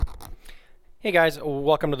Hey guys,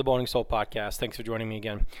 welcome to the Boning Soul podcast. Thanks for joining me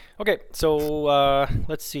again. Okay, so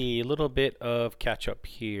let's see, a little bit of catch up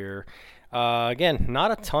here. Again,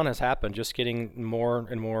 not a ton has happened. Just getting more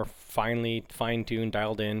and more finely fine-tuned,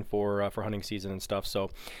 dialed in for hunting season and stuff.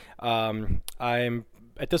 So I'm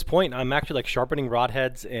at this point, I'm actually like sharpening rod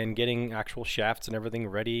heads and getting actual shafts and everything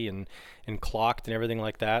ready and clocked and everything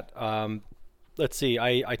like that. Let's see,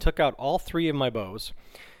 I took out all three of my bows.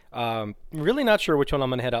 Really not sure which one I'm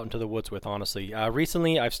going to head out into the woods with, honestly.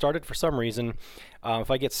 Recently, I've started for some reason.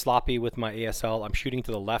 If I get sloppy with my ASL, I'm shooting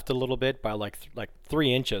to the left a little bit by like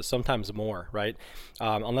 3 inches, sometimes more, right?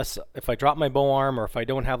 Unless if I drop my bow arm or if I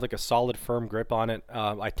don't have like a solid firm grip on it,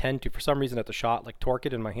 I tend to, for some reason at the shot, like torque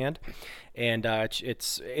it in my hand, and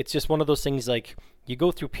it's just one of those things like you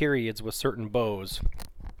go through periods with certain bows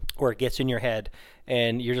or it gets in your head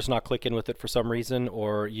and you're just not clicking with it for some reason,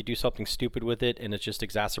 or you do something stupid with it and it just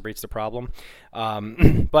exacerbates the problem.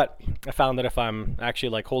 But I found that if I'm actually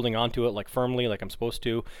like holding on to it like firmly, like I'm supposed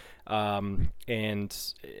to, and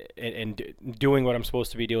doing what I'm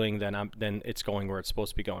supposed to be doing, then it's going where it's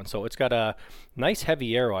supposed to be going. So it's got a nice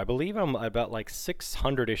heavy arrow. I believe I'm about like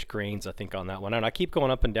 600-ish grains, I think, on that one. And I keep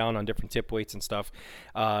going up and down on different tip weights and stuff.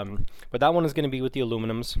 But that one is going to be with the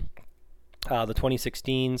aluminums. The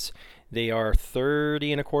 2016s, they are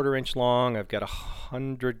 30 and a quarter inch long. I've got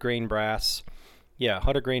 100 grain brass. Yeah,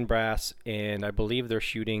 100 grain brass, and I believe they're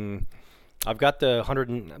shooting. I've got the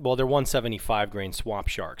 100, they're 175 grain Swamp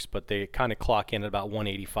Sharks, but they kind of clock in at about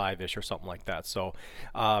 185-ish or something like that. So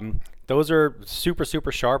those are super,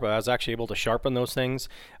 super sharp. I was actually able to sharpen those things.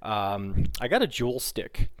 I got a jewel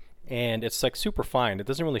stick, and it's like super fine. It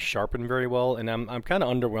doesn't really sharpen very well, and I'm kind of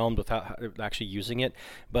underwhelmed with how actually using it.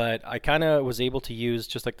 But I kind of was able to use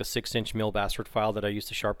just like the 6-inch Mill Bastard file that I used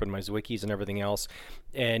to sharpen my Zwickeys and everything else.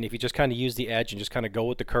 And if you just kind of use the edge and just kind of go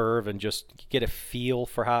with the curve and just get a feel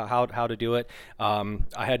for how to do it,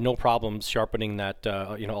 I had no problems sharpening that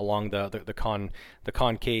along the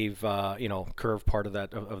concave curve part of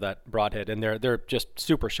that broadhead, and they're just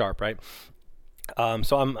super sharp, right?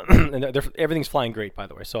 So I'm everything's flying great, by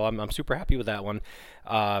the way. So I'm super happy with that one.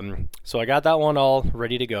 So I got that one all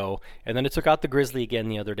ready to go, and then I took out the Grizzly again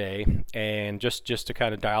the other day, and just to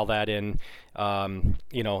kind of dial that in,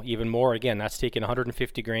 even more. Again, that's taking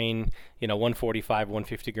 150 grain, 145,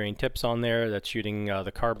 150 grain tips on there. That's shooting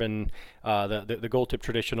the carbon, the Gold Tip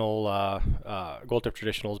traditional. Gold Tip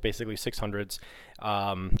traditional is basically 600s.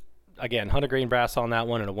 Again, 100 grain brass on that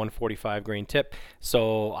one and a 145 grain tip.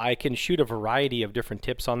 So I can shoot a variety of different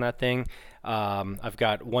tips on that thing. I've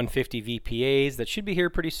got 150 VPAs that should be here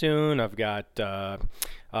pretty soon. I've got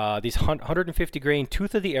these 150 grain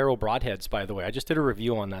Tooth of the Arrow broadheads, by the way. I just did a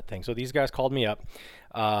review on that thing. So these guys called me up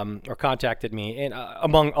or contacted me, and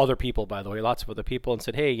among other people, by the way, lots of other people, and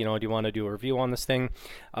said, hey, do you want to do a review on this thing?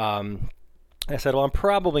 I said, well, I'm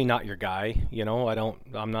probably not your guy.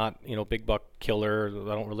 I'm not, big buck killer.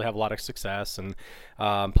 I don't really have a lot of success. And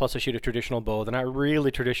plus I shoot a traditional bow. They're not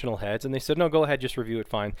really traditional heads. And they said, no, go ahead, just review it,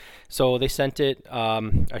 fine. So they sent it.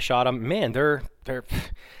 I shot them. Man, they're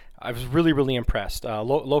I was really, really impressed.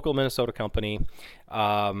 Local Minnesota company. They're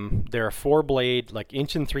a 4-blade, like 1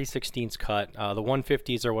 3/16 cut. The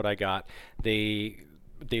 150s are what I got.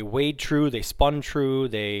 They weighed true, they spun true,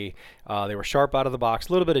 they were sharp out of the box.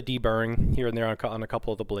 A little bit of deburring here and there on a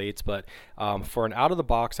couple of the blades, but for an out of the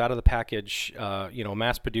box, out of the package,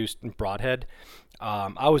 mass-produced broadhead,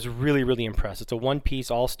 I was really, really impressed. It's a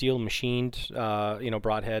one-piece, all-steel machined,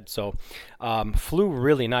 broadhead. So flew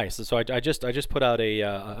really nice. So I just put out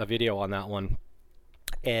a video on that one,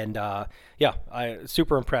 and I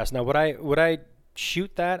super impressed. Now, would I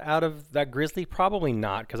shoot that out of that Grizzly? Probably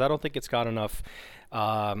not, because I don't think it's got enough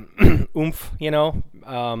oomph,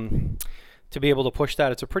 to be able to push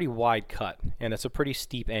that. It's a pretty wide cut, and it's a pretty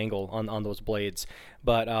steep angle on those blades.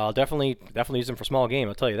 But I'll definitely use them for small game.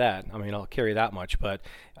 I'll tell you that. I mean, I'll carry that much. But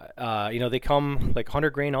they come like 100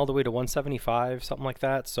 grain all the way to 175, something like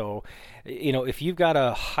that. So, if you've got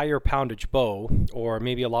a higher poundage bow or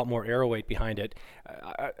maybe a lot more arrow weight behind it,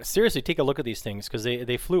 seriously, take a look at these things, because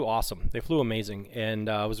they flew awesome. They flew amazing, and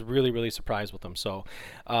I was really, really surprised with them. So,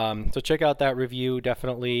 check out that review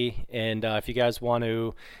definitely. And if you guys want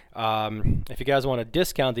to, a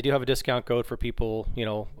discount, they do have a discount code for people,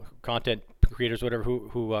 content creators, whatever,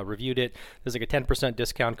 who reviewed it. There's like a 10%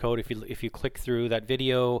 discount code if you click through that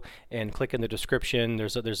video and click in the description.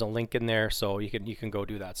 There's a link in there, so you can go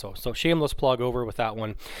do that. So shameless plug over with that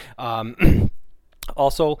one.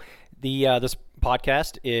 Also, this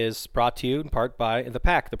podcast is brought to you in part by the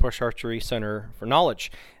PAC, the Push Archery Center for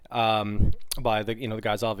Knowledge. by the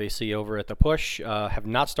guys obviously over at the Push. Have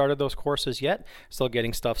not started those courses yet. Still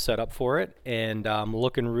getting stuff set up for it, and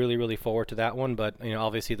looking really forward to that one. But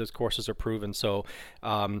obviously those courses are proven, so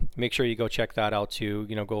make sure you go check that out too.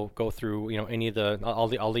 Go through any of the.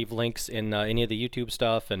 I'll leave links in any of the YouTube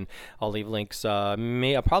stuff, and I'll leave links. I'll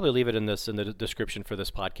probably leave it in the description for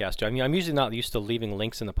this podcast. I mean, I'm usually not used to leaving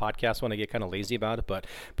links in the podcast when I get kind of lazy about it, but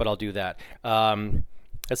I'll do that.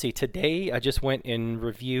 Let's see. Today I just went and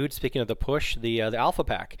reviewed. Speaking of the Push, the Alpha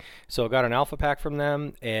Pack. So I got an Alpha Pack from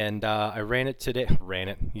them, and I ran it today.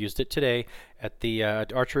 Used it today at the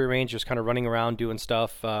archery range. Just kind of running around doing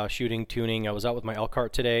stuff, shooting, tuning. I was out with my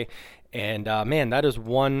Elkhart today, and man, that is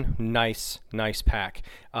one nice pack.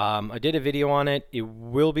 I did a video on it. It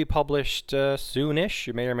will be published soonish.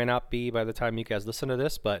 It may or may not be by the time you guys listen to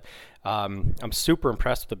this, but I'm super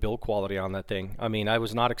impressed with the build quality on that thing. I mean, I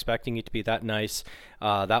was not expecting it to be that nice,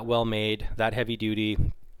 that well made, that heavy duty.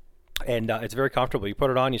 And it's very comfortable. You put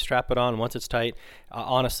it on, you strap it on. Once it's tight,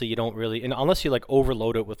 honestly, you don't really, and unless you like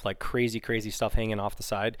overload it with like crazy stuff hanging off the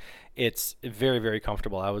side, it's very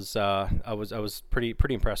comfortable. I was pretty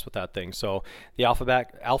impressed with that thing. So the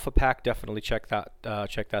Alpha Pack, definitely check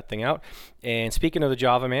that thing out. And speaking of the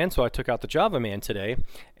Java Man, so I took out the Java Man today,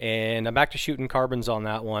 and I'm back to shooting carbons on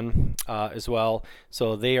that one as well.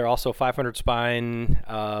 So they are also 500 spine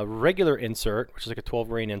regular insert, which is like a 12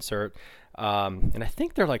 grain insert. And I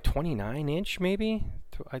think they're like 29 inch maybe.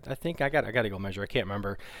 I think I got to go measure. I can't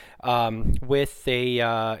remember. With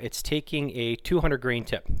it's taking a 200 grain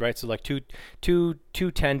tip, right? So like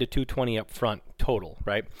 210 to 220 up front total,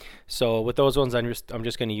 right? So with those ones, I'm just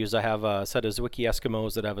going to use. I have a set of Zwickey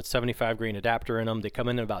Eskimos that have a 75 grain adapter in them. They come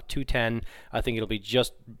in at about 210. I think it'll be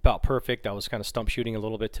just about perfect. I was kind of stump shooting a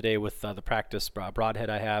little bit today with the practice broadhead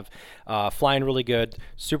I have, flying really good,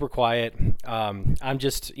 super quiet. I'm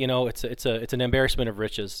just, it's an embarrassment of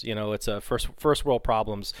riches. It's a first world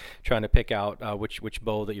problems trying to pick out which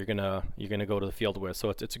bow that you're gonna go to the field with. So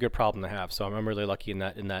it's a good problem to have. So I'm really lucky in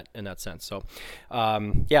that sense. So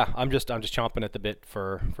yeah, I'm just chomping at the bit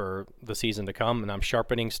for the season to come, and I'm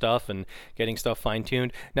sharpening stuff and getting stuff fine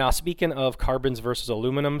tuned. Now, speaking of carbons versus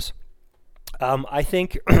aluminums, I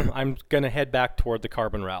think I'm going to head back toward the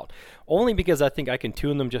carbon route, only because I think I can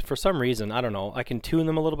tune them just for some reason. I don't know. I can tune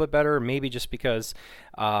them a little bit better, maybe just because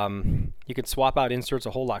you can swap out inserts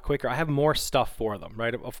a whole lot quicker. I have more stuff for them,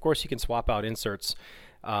 right? Of course, you can swap out inserts.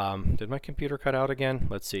 Did my computer cut out again?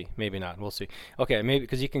 Let's see. Maybe not. We'll see. Okay, maybe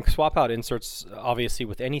because you can swap out inserts, obviously,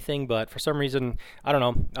 with anything, but for some reason, I don't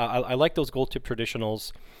know. I like those gold tip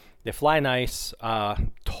traditionals. They fly nice.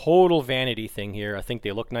 Total vanity thing here. I think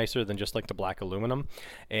they look nicer than just like the black aluminum.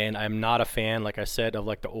 And I'm not a fan, like I said, of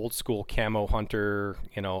like the old school camo hunter,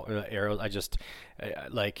 arrows. I just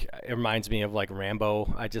like, it reminds me of like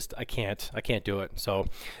Rambo. I can't do it. So,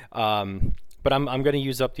 but I'm going to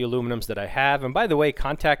use up the aluminums that I have. And by the way,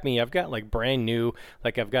 contact me. I've got like brand new,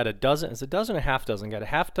 like I've got a dozen. Is it a dozen or a half dozen? Got a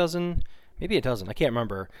half dozen. Maybe a dozen. I can't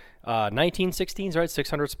remember. 1916s, right?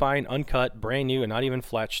 600 spine, uncut, brand new, and not even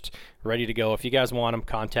fletched, ready to go. If you guys want them,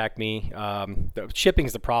 contact me. The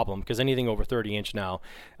shipping's the problem because anything over 30 inch now,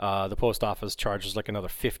 the post office charges like another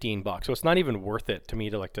 $15. So it's not even worth it to me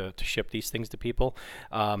to ship these things to people.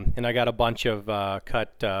 And I got a bunch of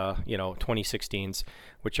cut, 2016s,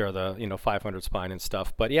 which are the 500 spine and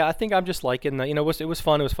stuff. But yeah, I think I'm just liking the. It was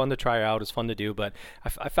fun. It was fun to try out. It was fun to do. But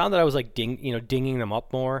I found that I was like dinging them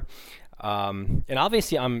up more. And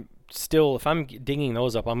obviously I'm still, if I'm dinging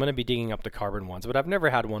those up, I'm going to be dinging up the carbon ones, but I've never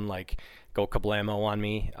had one like go kablamo on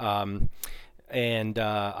me. And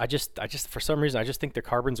I just for some reason, I just think the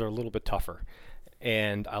carbons are a little bit tougher.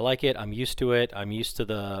 And I like it. I'm used to it. I'm used to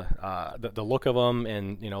the look of them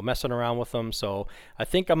and messing around with them. So I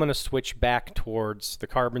think I'm going to switch back towards the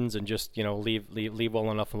carbons and just leave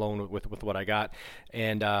well enough alone with what I got.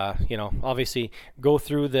 And obviously go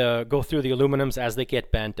through the aluminums as they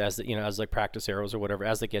get bent, as like practice arrows or whatever,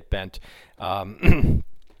 as they get bent.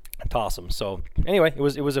 Toss them. So anyway,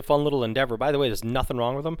 it was a fun little endeavor. By the way, there's nothing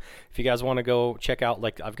wrong with them. If you guys want to go check out,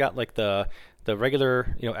 like I've got like the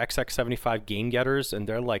regular XX75 game getters, and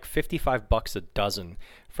they're like $55 a dozen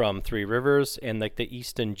from Three Rivers, and like the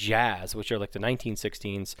Easton Jazz, which are like the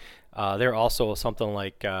 1916s. They're also something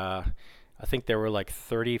like I think they were like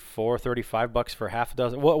 $35 for half a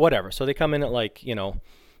dozen, whatever. So they come in at like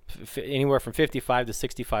anywhere from $55 to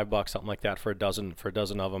 $65, something like that, for a dozen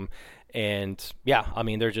of them. And yeah, I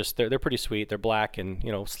mean, they're pretty sweet. They're black and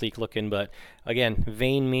sleek looking, but again,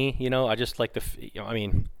 vain me, I just like I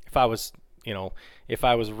mean, if I was if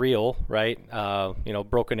I was real, right,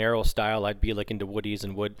 broken arrow style, I'd be like into woodies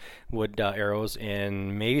and wood arrows,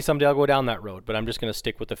 and maybe someday I'll go down that road. But I'm just gonna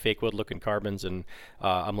stick with the fake wood looking carbons, and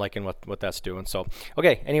I'm liking what that's doing. So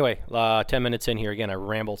okay, anyway, 10 minutes in here again. I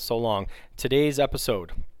rambled so long. Today's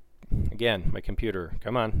episode. Again, my computer.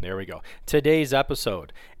 Come on, there we go. Today's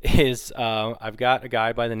episode is I've got a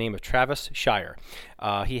guy by the name of Travis Shire.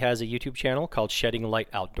 He has a YouTube channel called Shedding Light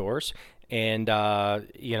Outdoors, and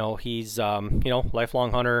he's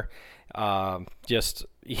lifelong hunter. Just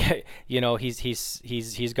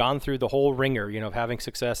he's gone through the whole ringer, of having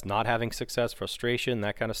success, not having success, frustration,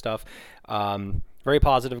 that kind of stuff. Very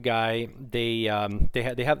positive guy. They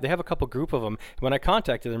have a couple group of them. When I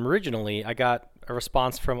contacted them originally, I got a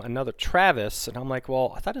response from another Travis, and I'm like,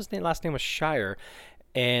 well, I thought his last name was Shire,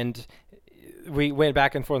 and we went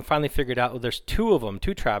back and forth and finally figured out, well, there's two of them,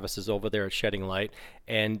 two Travises over there at Shedding Light,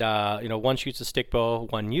 and one shoots a stick bow,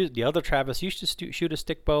 the other Travis used to shoot a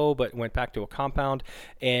stick bow but went back to a compound,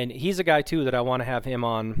 and he's a guy too that I want to have him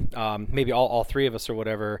on, maybe all three of us or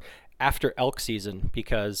whatever, after elk season,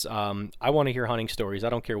 because I want to hear hunting stories. I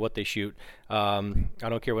don't care what they shoot. I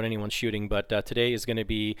don't care what anyone's shooting, but today is going to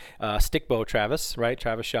be stick bow Travis, right?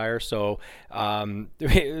 Travis Shire. So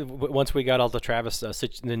once we got all the Travis,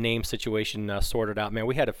 the name situation sorted out, man,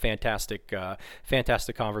 we had a fantastic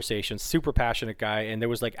conversation. Super passionate guy, and there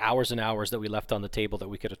was like hours and hours that we left on the table that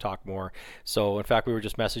we could have talked more. So in fact, we were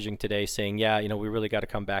just messaging today saying, yeah, we really got to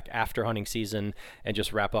come back after hunting season and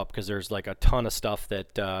just wrap up, because there's like a ton of stuff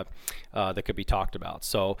that that could be talked about.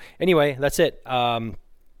 So anyway, that's it.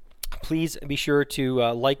 Please be sure to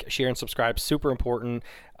like, share, and subscribe. Super important.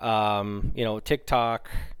 TikTok,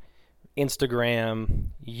 Instagram,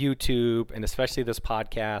 YouTube, and especially this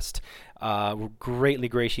podcast.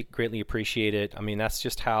 Greatly appreciate it. I mean, that's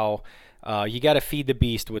just how you got to feed the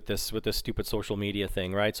beast with this stupid social media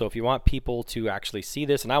thing, right? So if you want people to actually see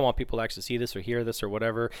this, and I want people to actually see this or hear this or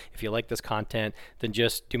whatever, if you like this content, then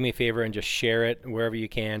just do me a favor and just share it wherever you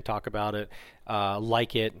can. Talk about it,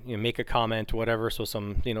 like it, make a comment, whatever. So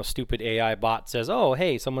some stupid AI bot says, "Oh,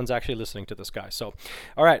 hey, someone's actually listening to this guy." So,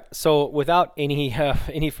 all right. So without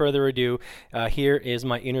any further ado, here is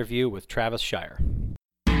my interview with Travis Shire.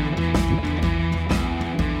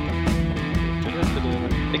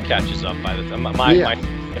 It catches up by the time my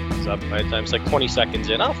catches up by the time it's like 20 seconds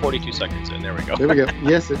in. 42 seconds in. There we go. There we go.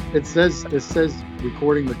 Yes, it says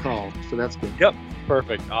recording the call, so that's good. Yep,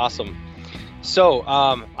 perfect, awesome. So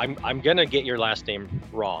I'm gonna get your last name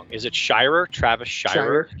wrong. Is it Shire? Travis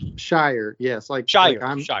Shire? Shire, yes, Shire. Like Shire.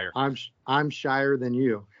 I'm shyer than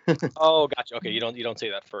you. Oh, gotcha. Okay, you don't say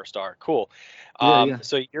that first. All right, cool. Yeah.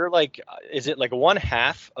 So you're like, is it like one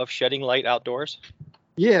half of Shedding Light Outdoors?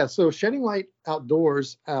 Yeah, so Shedding Light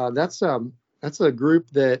Outdoors, that's a group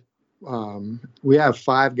that we have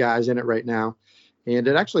 5 guys in it right now, and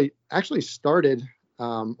it actually started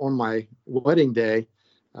on my wedding day.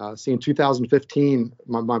 In 2015,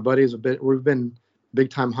 my buddies we've been big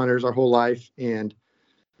time hunters our whole life, and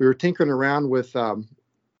we were tinkering around with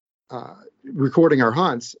recording our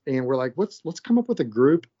hunts, and we're like, let's come up with a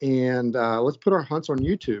group and let's put our hunts on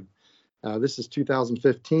YouTube. This is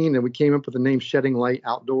 2015, and we came up with the name Shedding Light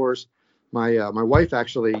Outdoors. My wife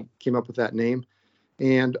actually came up with that name,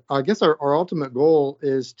 and I guess our ultimate goal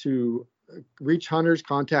is to reach hunters,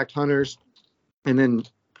 contact hunters, and then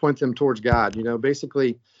point them towards God.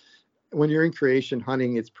 Basically, when you're in creation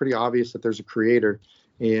hunting, it's pretty obvious that there's a creator,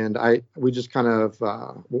 and we just kind of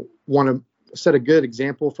want to set a good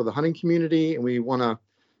example for the hunting community, and we want to,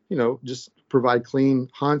 just provide clean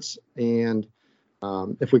hunts, and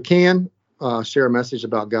if we can, share a message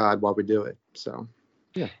about God while we do it. So,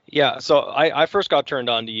 yeah. Yeah. So I first got turned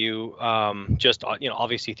on to you, just,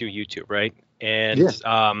 obviously through YouTube, right? And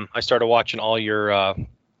yeah. I started watching all your,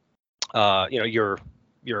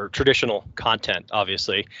 your traditional content,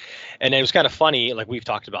 obviously. And it was kind of funny, like we've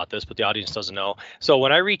talked about this, but the audience doesn't know. So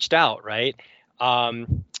when I reached out, right, I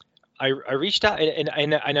reached out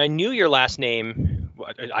and I knew your last name.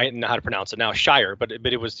 I didn't know how to pronounce it now, Shire, but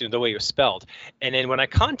it was the way it was spelled. And then when I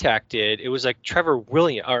contacted, it was like Trevor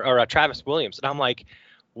Williams or Travis Williams, and I'm like,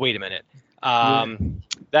 wait a minute,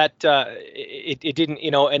 that it didn't,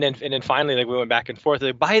 and then finally, like we went back and forth.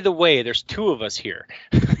 Like, by the way, there's 2 of us here.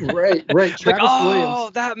 Right. Travis like, Williams. Oh,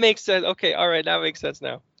 that makes sense. Okay, all right, that makes sense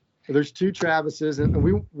now. There's 2 Travises,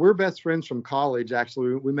 and we're best friends from college.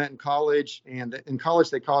 Actually, we met in college, and in college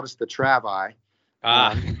they called us the Travi.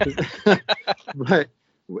 But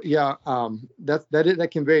yeah, that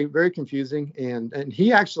can be very confusing. And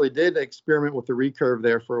he actually did experiment with the recurve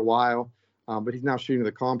there for a while, but he's now shooting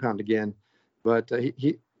the compound again. But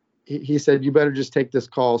he said, you better just take this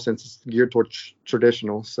call since it's geared towards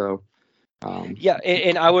traditional. So Yeah,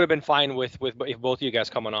 and I would have been fine with if both of you guys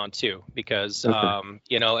coming on too, because Okay.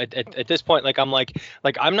 at this point, like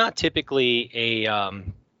I'm not typically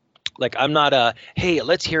like I'm not a hey,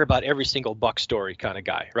 let's hear about every single Buck story kind of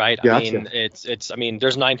guy, right? I Gotcha. mean, I mean,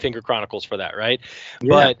 there's Nine Finger Chronicles for that, right? Yeah.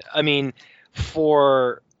 But I mean,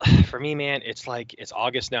 for for me, man, it's like it's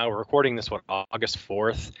August now. We're recording this August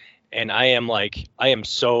 4th, and I am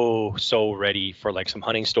so ready for like some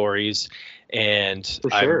hunting stories, and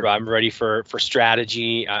For I'm sure. I'm ready for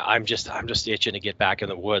strategy. I'm just itching to get back in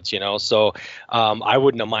the woods, So I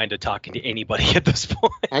wouldn't have minded talking to anybody at this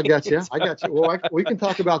I got point. you. I got you. Well, we can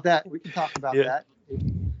talk about that. We can talk about Yeah. that.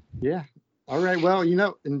 Yeah. All right. Well,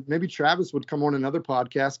 and maybe Travis would come on another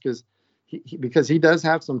podcast because he does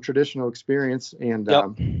have some traditional experience, and Yep.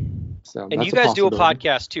 so And you that's a guys do a possibility.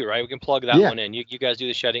 podcast too, right? We can plug that Yeah. one in. You guys do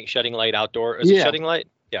the shedding light outdoor. Is it Yeah. shedding light?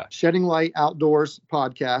 Yeah. Shedding Light Outdoors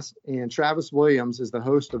podcast, and Travis Williams is the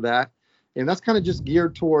host of that, and that's kind of just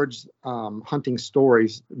geared towards hunting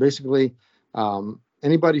stories. Basically,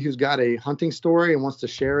 anybody who's got a hunting story and wants to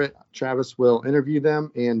share it, Travis will interview them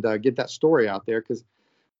and get that story out there, because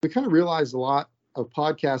we kind of realized a lot of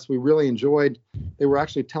podcasts we really enjoyed, they were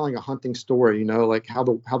actually telling a hunting story, like how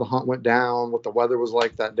the hunt went down, what the weather was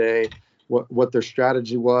like that day, what their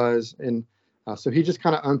strategy was. And so he just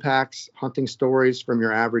kind of unpacks hunting stories from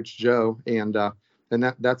your average Joe, and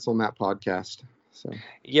that's on that podcast. So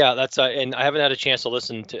Yeah, that's and I haven't had a chance to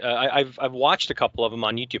listen to. I've watched a couple of them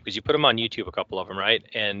on YouTube because you put them on YouTube, a couple of them, right?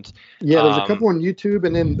 And yeah, there's a um, couple on YouTube,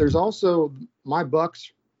 and then there's also my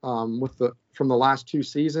Bucks from the last two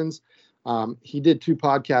seasons. He did two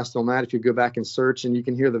podcasts on that. If you go back and search, and you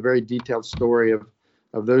can hear the very detailed story of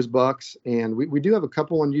those bucks. And we do have a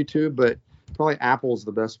couple on YouTube, but probably Apple's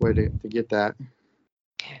the best way to get that.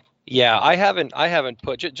 yeah, I haven't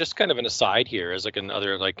put just kind of an aside here as like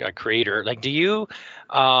another like a creator. Like,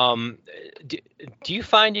 um, do, do you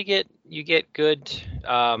find you get good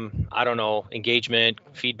I don't know, engagement,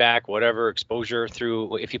 feedback, whatever, exposure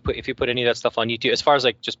through if you put any of that stuff on YouTube as far as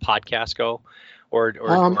like just podcasts go, or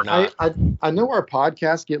not? I know our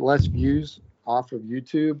podcasts get less views off of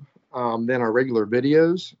YouTube than our regular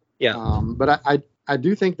videos, Yeah, but I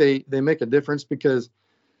do think they make a difference, because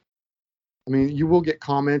I mean, you will get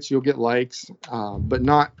comments, you'll get likes, but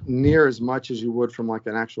not near as much as you would from like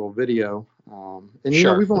an actual video. And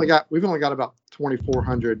sure. we've only got about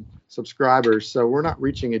 2,400 subscribers, so we're not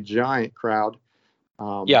reaching a giant crowd.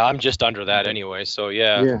 Yeah, I'm just under that But anyway. So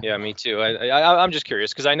yeah, yeah, yeah, me too. I'm just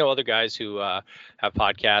curious because I know other guys who have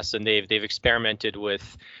podcasts and they've experimented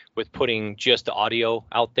with putting just the audio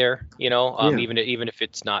out there. yeah, Even if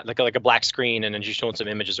it's not like a black screen and then just showing some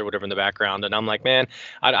images or whatever in the background. And I'm like, man,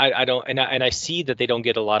 I don't and I see that they don't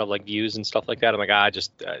get a lot of like views and stuff like that. I'm like, I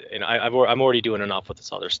just I'm already doing enough with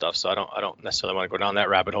this other stuff, so I don't necessarily want to go down that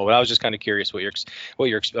rabbit hole. But I was just kind of curious what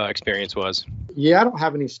your experience was. yeah. I don't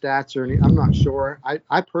have any stats or any. I'm not sure.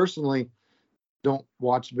 I personally don't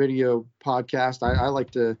watch video podcast. I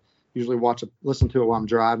like to usually listen to it while I'm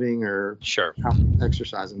driving or Sure. out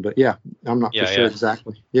exercising. But yeah, I'm not for Yeah, sure yeah.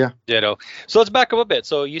 exactly. Yeah. Ditto. So let's back up a bit.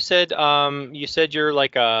 So you said you're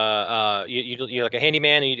like you're like a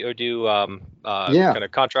handyman and you do Yeah. kind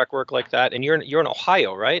of contract work like that, and you're in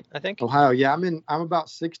Ohio, right? I think. Ohio. Yeah. I'm about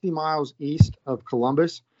 60 miles east of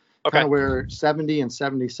Columbus, kind Okay. of where 70 and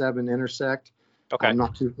 77 intersect. Okay. I'm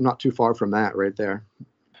not too far from that right there.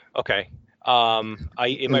 Okay. I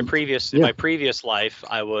in my And previous yeah. life,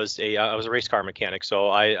 I was a race car mechanic. So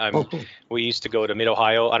Oh, cool. we used to go to Mid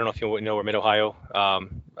Ohio. I don't know if you know where Mid Ohio.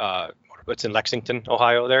 It's in Lexington,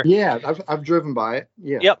 Ohio. There. Yeah. I've driven by it.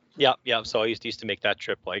 Yeah. Yep. So I used to make that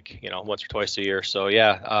trip like once or twice a year. So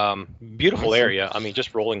yeah, beautiful Awesome. area. I mean,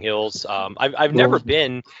 just rolling hills. I've never Well,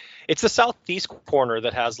 been. It's the southeast corner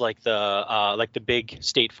that has like the big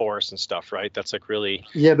state forest and stuff, right? That's like really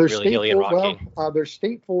yeah. There's really hilly and rocky. there's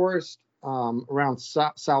state forest around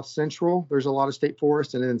South Central. There's a lot of state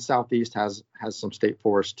forest, and then Southeast has some state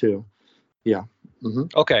forest too. Yeah. hmm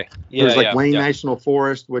Okay. There's like Yeah. Wayne Yeah. National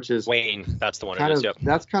Forest, which is Wayne, that's the one it kind is. of Yep.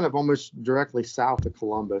 that's kind of almost directly south of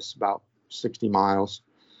Columbus, about 60 miles.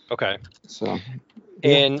 Okay. So yeah,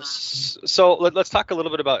 And so let's talk a little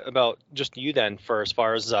bit about just you then, for as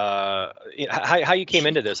far as how you came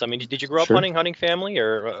into this. I mean, did you grow up sure. hunting family,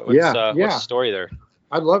 or Yeah, what's yeah. the story there?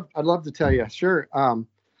 I'd love to tell you. Sure.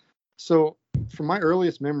 So from my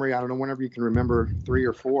earliest memory, I don't know, whenever you can remember 3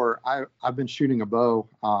 or 4, I've been shooting a bow.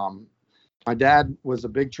 My dad was a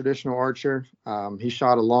big traditional archer. He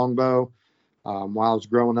shot a longbow while I was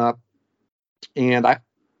growing up, and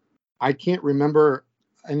I can't remember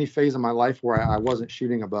any phase of my life where I wasn't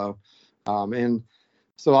shooting a bow. And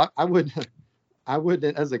so I would I would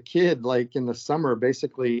as a kid, like in the summer,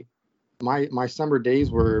 basically my summer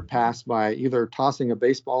days were passed by either tossing a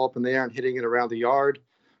baseball up in the air and hitting it around the yard,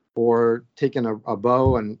 or taking a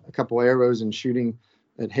bow and a couple arrows and shooting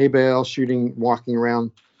at hay bale, shooting, walking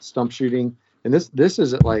around, stump shooting. And this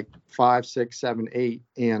is at like 5, 6, 7, 8.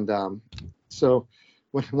 And so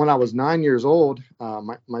when I was 9 years old, I've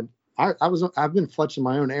been fletching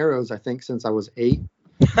my own arrows, I think, since I was 8.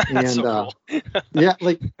 That's And so cool. yeah,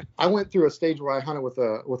 like I went through a stage where I hunted with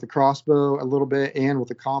a crossbow a little bit and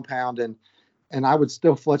with a compound, and I would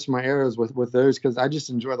still fletch my arrows with those because I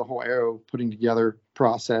just enjoy the whole arrow putting together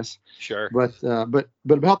process. Sure. But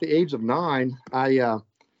about the age of 9,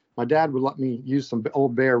 my dad would let me use some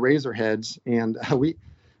old Bear razor heads, and we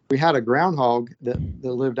had a groundhog that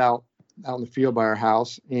lived out in the field by our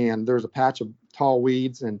house, and there was a patch of tall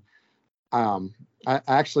weeds, and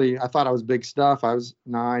I thought I was big stuff. I was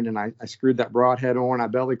 9, and I screwed that broadhead on. I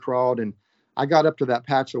belly crawled, and I got up to that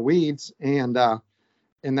patch of weeds, and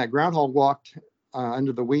that groundhog walked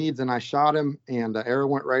under the weeds, and I shot him, and the arrow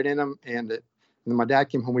went right in him, and then my dad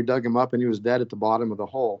came home. We dug him up, and he was dead at the bottom of the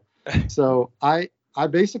hole. So I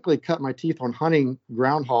basically cut my teeth on hunting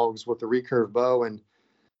groundhogs with the recurve bow, and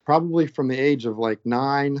probably from the age of like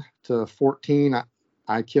 9 to 14,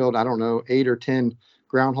 I killed, I don't know, 8 or 10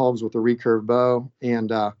 groundhogs with a recurve bow.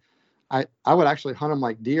 And I would actually hunt them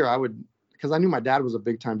like deer. Because I knew my dad was a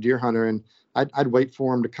big time deer hunter, and I'd wait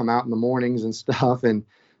for him to come out in the mornings and stuff. And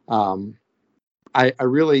I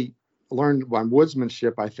really learned my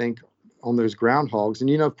woodsmanship, I think, on those groundhogs. And,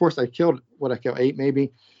 of course I killed 8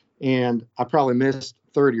 maybe, and I probably missed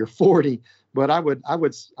 30 or 40, but I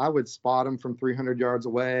would spot them from 300 yards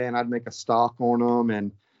away, and I'd make a stalk on them.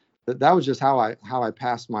 And that was just how I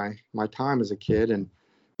passed my time as a kid. And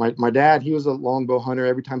my dad, he was a longbow hunter.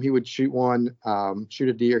 Every time he would shoot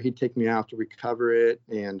a deer, he'd take me out to recover it,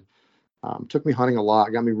 and took me hunting a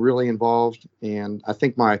lot, got me really involved. And I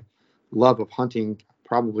think my love of hunting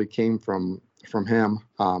probably came from him,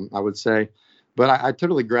 I would say. But I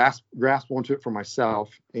totally grasped onto it for myself.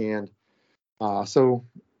 And so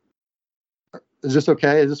is this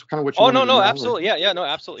okay? Is this kind of what you Oh, wanted to know? absolutely. Yeah, no,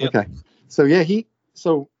 absolutely. Okay. So yeah,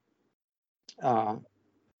 so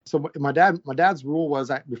my dad's rule was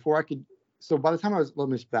by the time let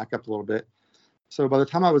me back up a little bit. So by the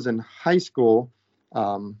time I was in high school,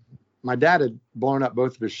 my dad had blown up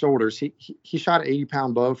both of his shoulders. He shot an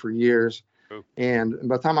 80-pound bow for years. Ooh. And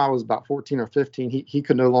by the time I was about 14 or 15, he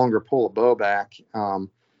could no longer pull a bow back. And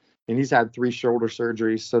he's had 3 shoulder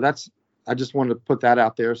surgeries. So I just wanted to put that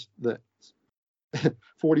out there, that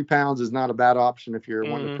 40 pounds is not a bad option if you're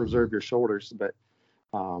wanting to preserve your shoulders. But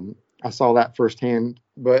I saw that firsthand.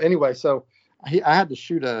 But anyway, so I had to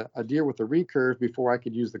shoot a deer with a recurve before I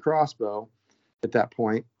could use the crossbow at that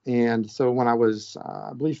point. And so when I was,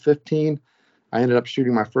 I believe 15, I ended up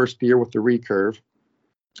shooting my first deer with the recurve.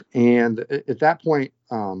 And at that point,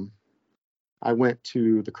 I went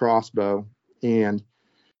to the crossbow, and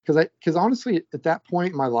because honestly, at that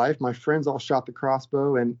point in my life, my friends all shot the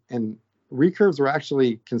crossbow, and recurves were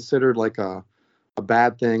actually considered like a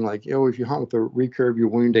bad thing. Like, if you hunt with a recurve, you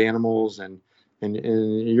wound animals, and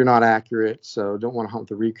you're not accurate, so don't want to hunt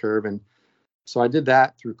with a recurve. And so I did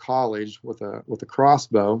that through college with a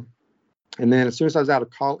crossbow. And then as soon as I was out of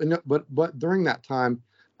college, but during that time,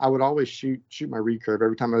 I would always shoot my recurve.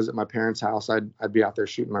 Every time I was at my parents' house, I'd be out there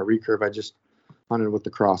shooting my recurve. I just hunted with the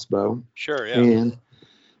crossbow. Sure, yeah. And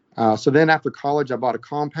so then after college, I bought a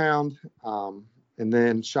compound, and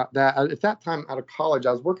then shot that. At that time, out of college,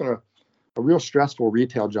 I was working a real stressful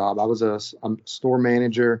retail job. I was a store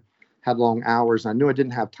manager, had long hours, and I knew I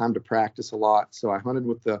didn't have time to practice a lot. So I hunted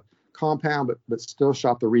with the compound, but still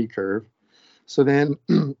shot the recurve. So then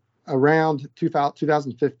around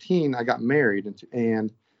 2015, I got married,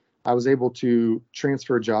 and I was able to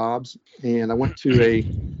transfer jobs, and I went to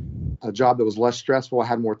a job that was less stressful. I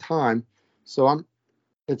had more time. So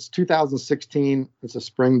it's 2016. It's a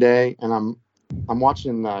spring day, and I'm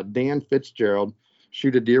watching Dan Fitzgerald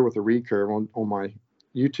shoot a deer with a recurve on my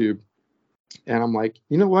YouTube. And I'm like,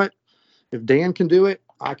 you know what? If Dan can do it,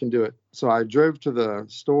 I can do it. So I drove to the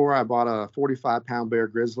store. I bought a 45-pound Bear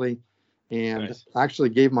Grizzly, and Nice. I actually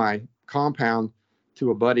gave my compound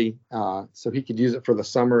to a buddy so he could use it for the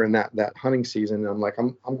summer and that hunting season. And I'm like,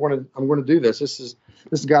 I'm going to do this. This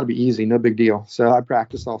has got to be easy, no big deal. So I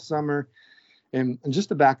practiced all summer. And just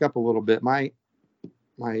to back up a little bit, my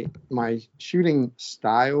shooting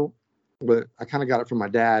style, but I kind of got it from my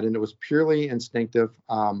dad, and it was purely instinctive.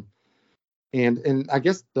 And I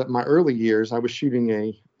guess that my early years, I was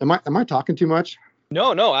shooting am I talking too much?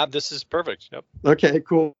 No, this is perfect. Yep. Okay,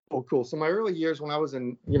 cool. So my early years when I was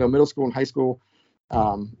in, middle school and high school,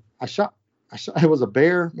 I it was a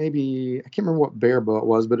Bear, maybe I can't remember what Bear bow it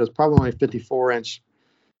was, but it was probably only a 54-inch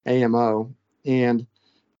AMO, and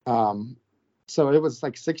so it was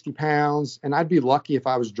like 60 pounds, and I'd be lucky if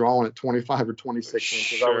I was drawing at 25 or 26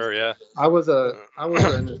 inches. Sure, yeah. I was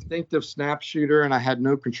an instinctive snap shooter, and I had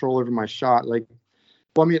no control over my shot. Like,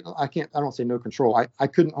 well, I mean, I don't say no control. I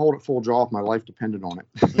couldn't hold it full draw if my life depended on it.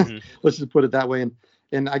 Mm-hmm. Let's just put it that way.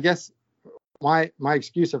 And I guess my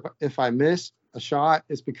excuse if I missed a shot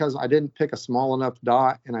is because I didn't pick a small enough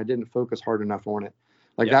dot and I didn't focus hard enough on it.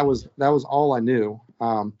 Like that was all I knew.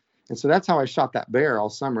 And so that's how I shot that bear all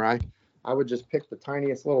summer. I would just pick the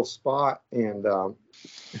tiniest little spot, and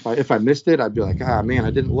if I missed it, I'd be like, man,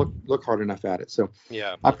 I didn't look hard enough at it. So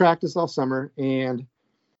I practiced all summer, and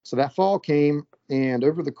so that fall came, and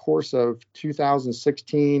over the course of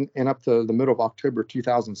 2016 and up to the middle of October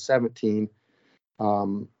 2017,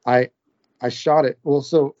 I shot it. Well,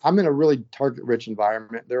 so I'm in a really target-rich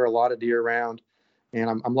environment. There are a lot of deer around, and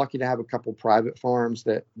I'm lucky to have a couple private farms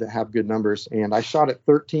that have good numbers. And I shot at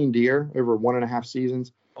 13 deer over 1.5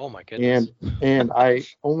 seasons. Oh my goodness. And I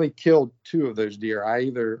only killed 2 of those deer. I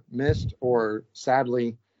either missed or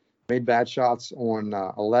sadly made bad shots on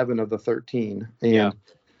 11 of the 13. And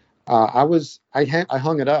I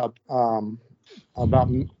hung it up about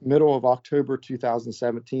middle of October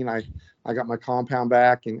 2017. I got my compound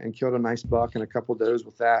back and killed a nice buck and a couple of does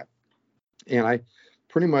with that. And I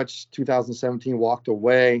pretty much 2017 walked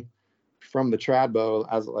away from the trad bow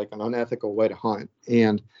as like an unethical way to hunt.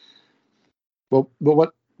 And but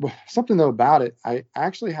what something though about it, I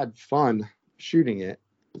actually had fun shooting it,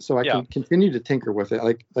 so I can continue to tinker with it.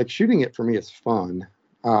 Like shooting it for me is fun.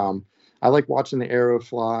 I like watching the arrow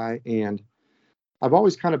fly, and I've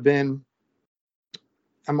always kind of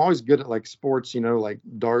I'm always good at like sports, like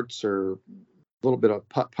darts or a little bit of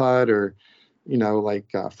putt or like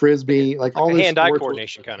frisbee, like all these hand-eye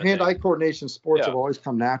coordination kind of hand-eye coordination sports have always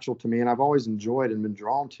come natural to me, and I've always enjoyed and been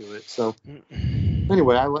drawn to it. So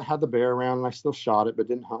anyway, I had the bear around, and I still shot it, but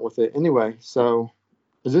didn't hunt with it. Anyway, so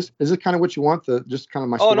is this kind of what you want? Just kind of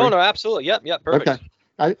my story? Oh no, absolutely, yep, perfect.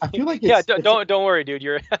 Okay, I feel like it's, don't worry, dude.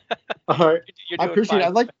 You're all right. You're I appreciate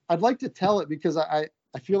fine. it. I'd like to tell it because I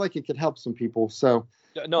feel like it could help some people. So.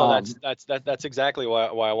 No, that's exactly why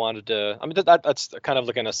I wanted to. I mean, that's kind of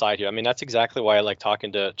like an aside here. I mean, that's exactly why I like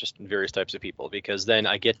talking to just various types of people, because then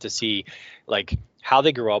I get to see like how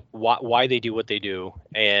they grew up, why they do what they do,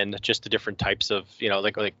 and just the different types of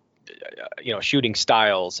shooting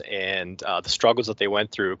styles and the struggles that they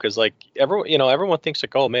went through. Because like everyone thinks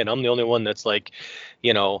like, oh man, I'm the only one that's like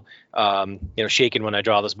shaking when I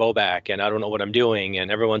draw this bow back and I don't know what I'm doing. And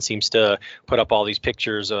everyone seems to put up all these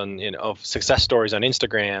pictures on of success stories on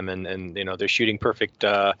Instagram and they're shooting perfect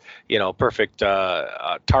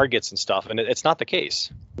targets and stuff, and it's not the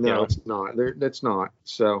case. No, it's not. That's not.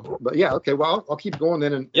 So, but yeah, okay. Well, I'll keep going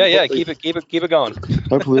then. And keep it going.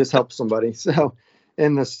 Hopefully this helps somebody. So.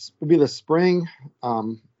 And this will be the spring,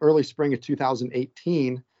 early spring of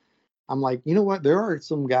 2018. I'm like, you know what? There are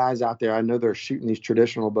some guys out there I know they're shooting these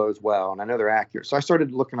traditional bows well, and I know they're accurate. So I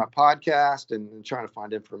started looking up podcasts and trying to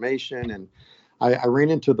find information. And I ran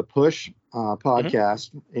into the Push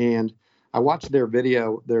podcast, and I watched their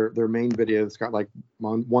video, their main video. It's got like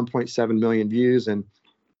 1.7 million views. And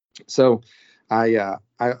so I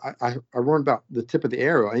learned about the tip of the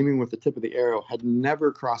arrow. Aiming with the tip of the arrow had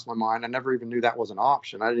never crossed my mind. I never even knew that was an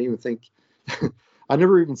option. I didn't even think, I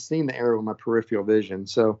never even seen the arrow in my peripheral vision.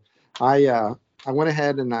 So I went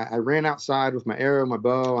ahead and I ran outside with my arrow, my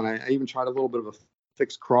bow, and I even tried a little bit of a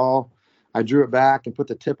fixed crawl. I drew it back and put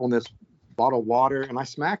the tip on this bottle of water, and I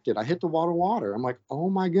smacked it. I hit the bottle of water. I'm like, oh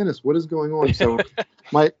my goodness, what is going on? So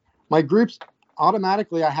my groups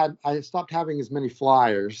automatically, I stopped having as many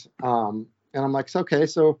flyers. And I'm like, okay,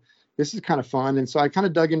 so this is kind of fun. And so I kind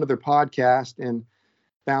of dug into their podcast and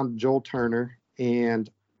found Joel Turner. And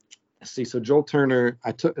so Joel Turner,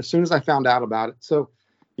 as soon as I found out about it. So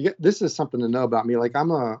this is something to know about me. Like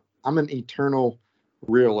I'm an eternal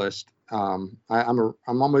realist. I'm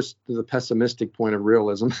almost to the pessimistic point of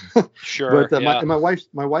realism. Sure. But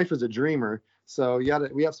my wife is a dreamer. So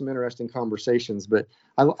we have some interesting conversations. But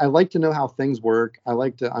I like to know how things work. I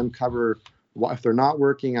like to uncover. If they're not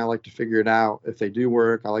working, I like to figure it out. If they do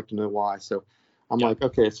work, I like to know why. So I'm like,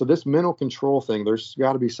 okay, so this mental control thing, there's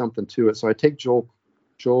got to be something to it. So I take Joel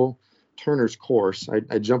Turner's course.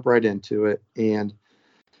 I jump right into it, and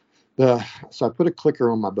so I put a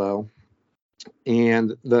clicker on my bow,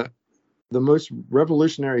 and the most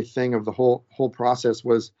revolutionary thing of the whole process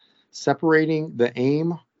was separating the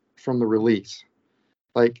aim from the release.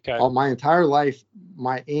 Like all my entire life,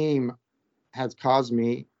 my aim has caused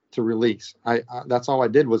me to release. That's all I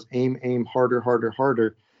did was aim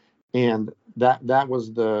harder. And that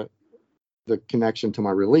was the connection to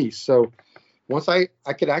my release. So once I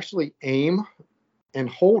could actually aim and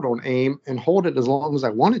hold on aim and hold it as long as I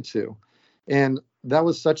wanted to, and that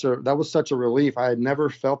was such a relief. I had never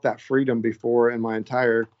felt that freedom before in my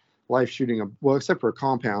entire life shooting except for a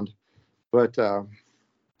compound. But so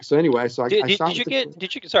anyway, so I shot.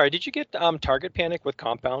 Did you get target panic with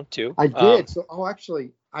compound too? I did.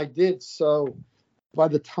 Actually, I did. So by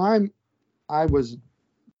the time I was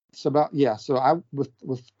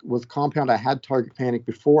with compound, I had target panic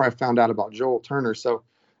before I found out about Joel Turner. So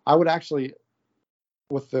I would actually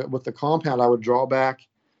with the compound, I would draw back,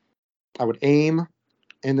 I would aim,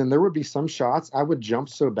 and then there would be some shots I would jump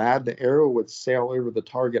so bad the arrow would sail over the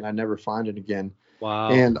target and I'd never find it again. Wow.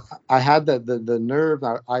 And I had the nerve.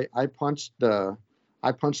 I punched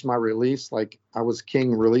my release like I was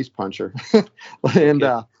king release puncher.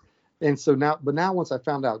 And so now once I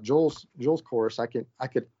found out Joel's course, I could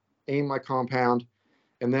aim my compound,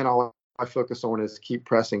 and then all I focus on is keep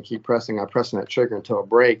pressing. I press that trigger until it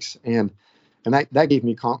breaks, and that gave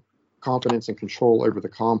me confidence and control over the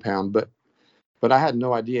compound. But I had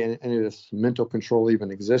no idea any of this mental control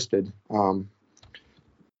even existed.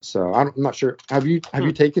 So I'm not sure. Have you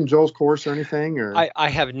taken Joel's course or anything? Or I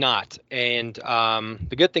have not, and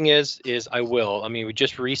the good thing is I will. I mean, we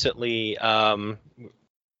just recently,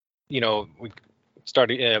 we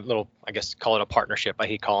started a little, I guess, call it a partnership. I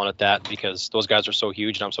hate calling it that because those guys are so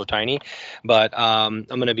huge and I'm so tiny. But I'm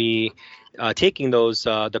going to be taking those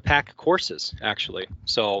the pack courses actually.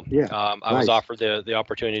 So I was offered the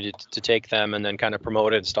opportunity to take them and then kind of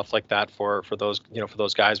promote it and stuff like that for those for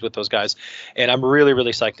those guys with those guys. And I'm really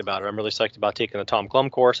psyched about it. I'm really psyched about taking the Tom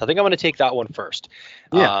Glum course. I think I'm going to take that one first.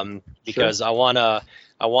 Because sure. I want to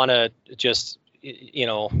just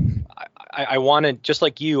I want to, just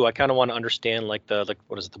like you, I kind of want to understand what is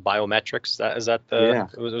it, the biometrics? Is that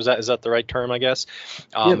the right term, I guess?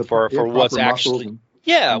 For what's actually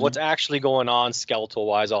what's actually going on skeletal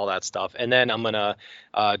wise, all that stuff. And then I'm gonna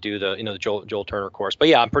do the Joel Turner course. But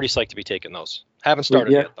yeah, I'm pretty psyched to be taking those. Haven't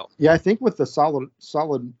started yet though. Yeah, I think with the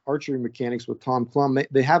solid archery mechanics with Tom Klum,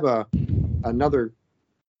 they have another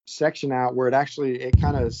section out where it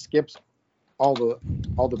kind of skips all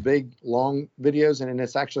the big long videos, and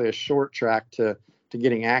it's actually a short track to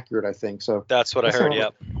getting accurate, I think. So that's what I heard.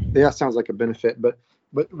 Yeah, sounds like a benefit. But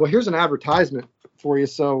well, here's an advertisement for you.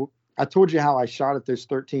 So I told you how I shot at those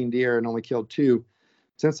 13 deer and only killed 2.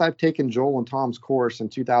 Since I've taken Joel and Tom's course in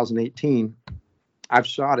 2018, I've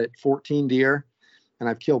shot at 14 deer and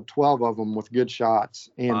I've killed 12 of them with good shots.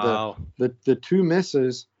 And wow. the 2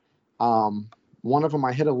 misses, one of them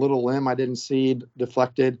I hit a little limb I didn't see,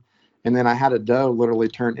 deflected. And then I had a doe literally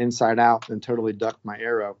turn inside out and totally ducked my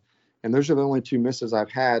arrow. And those are the only 2 misses I've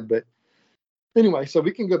had. But anyway, so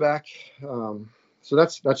we can go back. So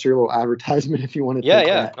that's your little advertisement if you want to.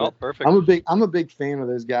 Yeah. Oh, perfect. I'm a big fan of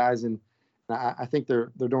those guys, and I think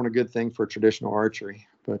they're doing a good thing for traditional archery.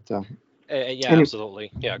 But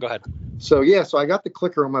absolutely. Yeah, go ahead. So I got the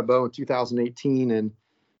clicker on my bow in 2018, and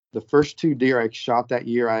the first 2 deer I shot that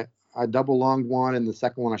year, I double lunged one, and the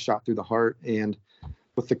second one I shot through the heart. And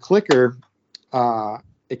with the clicker,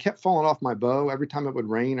 it kept falling off my bow. Every time it would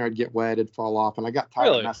rain or I'd get wet, it'd fall off, and I got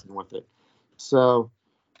tired of messing with it. So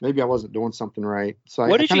maybe I wasn't doing something right. So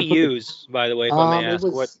what did you use, by the way, if I may ask?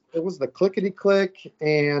 It was the clickety click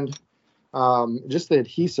and just the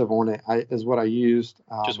adhesive on it is what I used.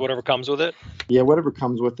 Just whatever comes with it? Yeah, whatever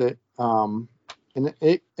comes with it. And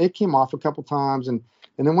it came off a couple times, and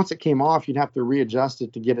then once it came off, you'd have to readjust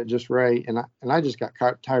it to get it just right. And I just got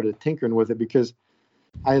tired of tinkering with it because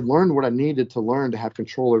I had learned what I needed to learn to have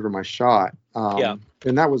control over my shot.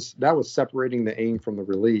 And that was separating the aim from the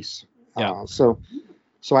release.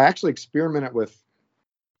 So I actually experimented with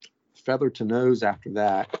feather to nose after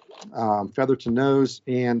that, feather to nose,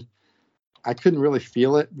 and I couldn't really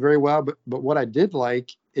feel it very well. But what I did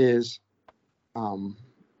like is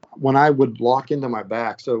when I would lock into my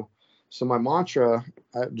back. So my mantra,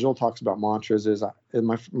 Joel talks about mantras, is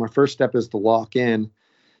my first step is to lock in.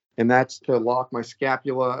 And that's to lock my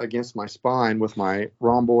scapula against my spine with my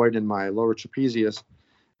rhomboid and my lower trapezius.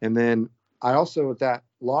 And then I also, at that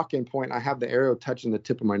lock-in point, I have the arrow touching the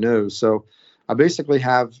tip of my nose. So I basically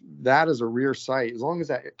have that as a rear sight. As long as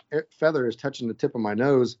that feather is touching the tip of my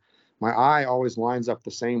nose, my eye always lines up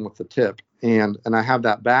the same with the tip. And I have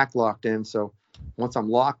that back locked in. So once I'm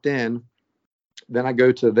locked in, then I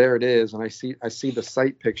go to there it is, and I see the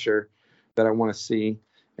sight picture that I want to see.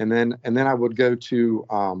 And then I would go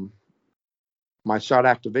to my shot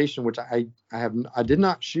activation, which I did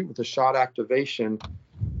not shoot with the shot activation.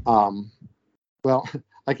 Well,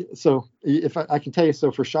 I can tell you.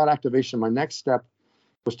 So for shot activation, my next step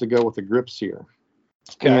was to go with a grip sear.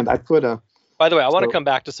 Okay. And I put a. By the way, I want to So- come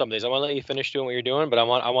back to some of these. I want to let you finish doing what you're doing, but I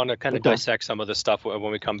want to kind of Okay. dissect some of this stuff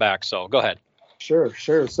when we come back. So go ahead.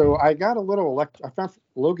 Sure. So I got a little I found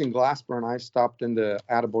Logan Glassburn. I stopped into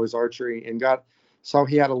Attaboy's Archery and saw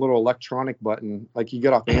he had a little electronic button, like you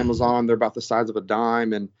get off Amazon. They're about the size of a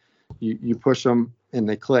dime, and you push them and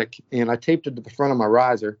they click. And I taped it to the front of my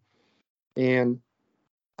riser, and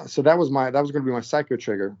so that was going to be my psycho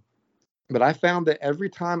trigger. But I found that every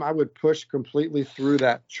time I would push completely through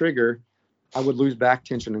that trigger, I would lose back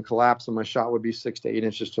tension and collapse, and my shot would be 6 to 8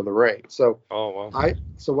 inches to the right. So Oh, wow.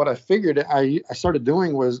 so what I figured I started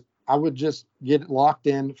doing was I would just get locked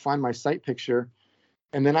in, find my sight picture,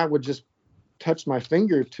 and then I would just touch my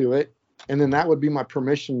finger to it, and then that would be my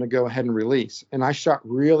permission to go ahead and release. And I shot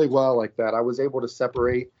really well like that. I was able to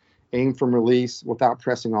separate aim from release without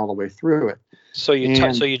pressing all the way through it. So you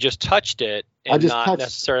And- so you just touched it I and just not touched-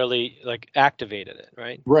 necessarily like activated it,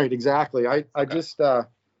 right? Right, exactly. I Okay. just so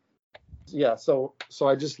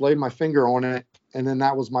I just laid my finger on it, and then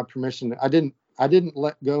that was my permission. I didn't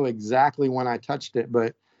let go exactly when I touched it,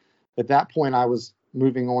 but at that point I was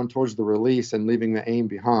moving on towards the release and leaving the aim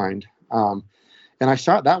behind. And I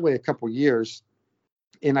shot that way a couple years,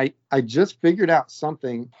 and I just figured out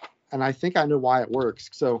something, and I think I know why it works.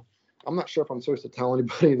 So I'm not sure if I'm supposed to tell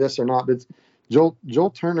anybody this or not, but it's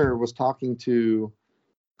Joel Turner was talking to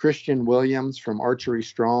Christian Williams from Archery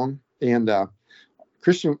Strong, and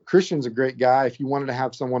Christian's a great guy. If you wanted to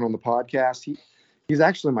have someone on the podcast, he's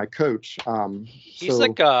actually my coach. He's so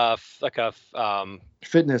like a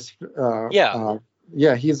fitness.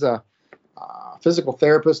 Yeah. He's a physical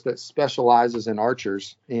therapist that specializes in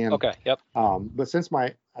archers. And okay, yep. but since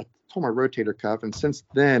I tore my rotator cuff, and since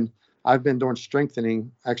then I've been doing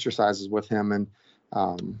strengthening exercises with him, and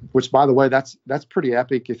which, by the way, that's pretty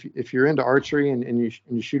epic. If you're into archery and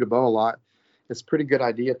you shoot a bow a lot, it's a pretty good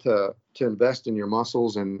idea to invest in your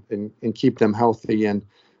muscles and keep them healthy. And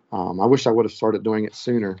I wish I would have started doing it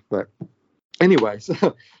sooner. But anyway,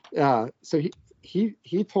 so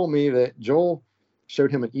he told me that Joel showed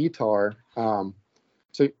him an ETAR.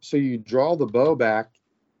 So you draw the bow back,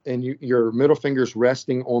 and your middle finger's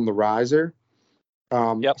resting on the riser.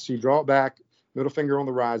 Yep. So you draw it back, middle finger on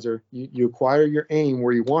the riser. You acquire your aim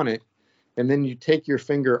where you want it, and then you take your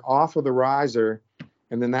finger off of the riser,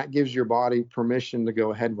 and then that gives your body permission to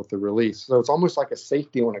go ahead with the release. So it's almost like a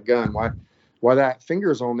safety on a gun. While that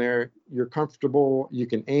finger's on there, you're comfortable, you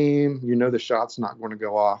can aim, the shot's not going to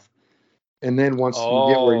go off. And then once you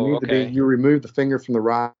get where you need to be, you remove the finger from the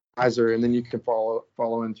riser, and then you can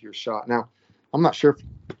follow into your shot. Now, I'm not sure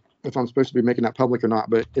if I'm supposed to be making that public or not,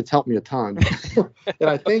 but it's helped me a ton. And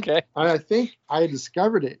I think I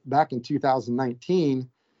discovered it back in 2019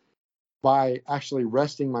 by actually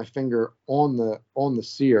resting my finger on the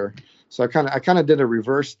sear. So I kind of did a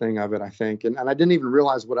reverse thing of it, I think, and I didn't even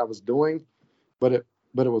realize what I was doing, but it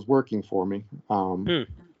was working for me.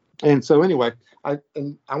 And so anyway, I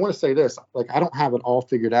want to say this, like, I don't have it all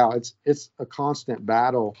figured out. It's a constant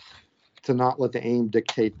battle to not let the aim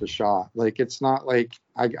dictate the shot. Like, it's not like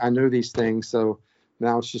I know these things, so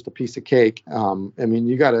now it's just a piece of cake. I mean,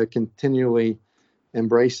 you got to continually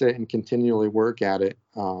embrace it and continually work at it.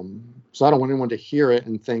 So I don't want anyone to hear it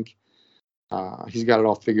and think he's got it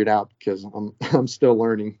all figured out, because I'm still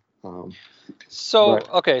learning. So Right.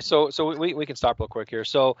 okay, so we can stop real quick here.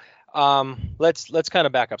 So let's kind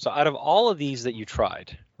of back up. So out of all of these that you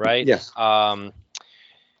tried, right? Yes.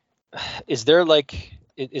 Is there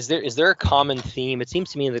a common theme? It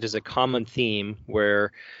seems to me that there's a common theme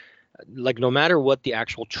where, like, no matter what the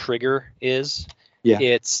actual trigger is, Yeah.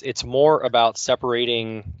 it's more about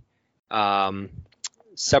separating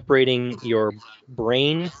your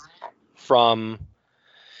brain from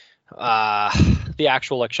the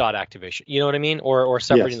actual, like, shot activation. You know what I mean? Or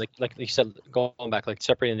separating, Yes. like you said, going back, like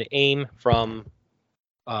separating the aim from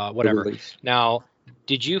whatever. Release. Now,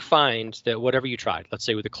 did you find that whatever you tried, let's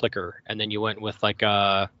say with a clicker, and then you went with like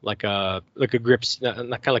a grip, not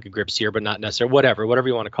kind of like a grip sear, but not necessarily, whatever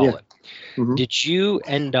you want to call Yeah. it. Mhm. Did you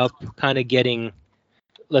end up kind of getting,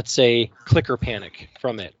 let's say, clicker panic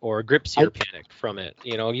from it, or grip sear panic from it?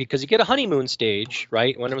 Because you get a honeymoon stage,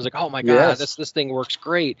 right? When it was like, oh my God, Yes. this thing works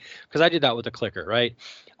great. Because I did that with a clicker, right?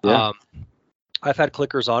 Yeah. I've had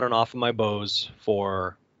clickers on and off of my bows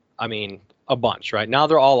for, a bunch, right? Now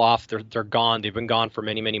they're all off. They're gone. They've been gone for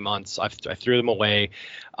many, many months. I threw them away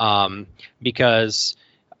because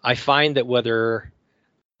I find that whether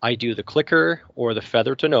I do the clicker or the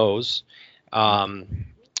feather to nose,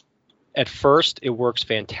 at first it works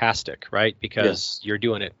fantastic, right? Because you're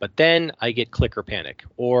doing it. But then I get clicker panic,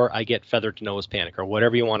 or I get feather to nose panic, or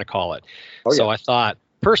whatever you want to call it. Oh, So yeah. I thought,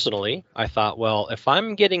 personally, I thought, well, if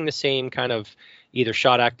I'm getting the same kind of either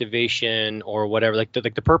shot activation or whatever, like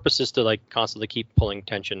the purpose is to like constantly keep pulling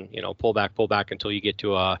tension, pull back until you get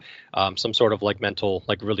to some sort of like mental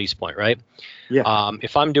like release point, right? Yeah.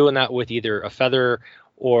 If I'm doing that with either a feather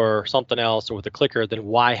or something else or with a clicker, then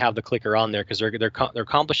why have the clicker on there? Because they're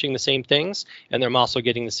accomplishing the same things, and they're also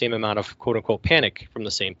getting the same amount of quote unquote panic from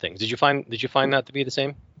the same things. Did you find that to be the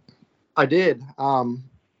same? I did.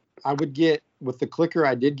 I would get with the clicker.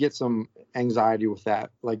 I did get some anxiety with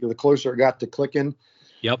that. Like the closer it got to clicking,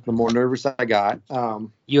 Yep. the more nervous I got.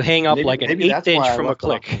 You hang up like an eighth inch from a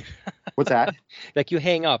click. What's that? Like you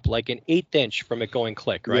hang up like an eighth inch from it going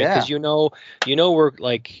click, right? Yeah. Because we're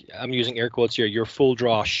like, I'm using air quotes here, your full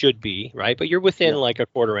draw should be, right? But you're within like a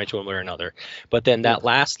quarter inch one way or another. But then that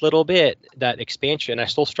last little bit, that expansion, I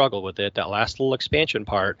still struggle with it. That last little expansion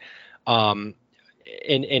part,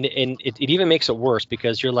 and it even makes it worse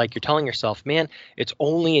because you're telling yourself, man, it's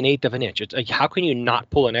only an eighth of an inch. It's like, how can you not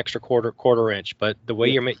pull an extra quarter inch? But the way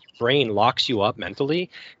your brain locks you up mentally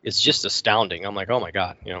is just astounding. I'm like, oh my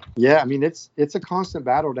God, Yeah, I mean, it's a constant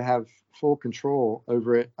battle to have full control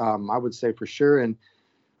over it. I would say for sure. And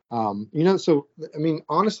so I mean,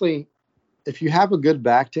 honestly, if you have a good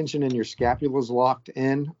back tension and your scapula is locked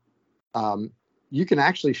in, you can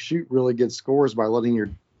actually shoot really good scores by letting your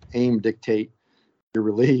aim dictate your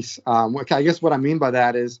release. I guess what I mean by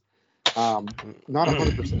that is not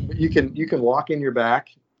 100%, but you can lock in your back,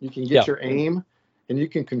 you can get your aim, and you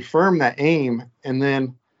can confirm that aim, and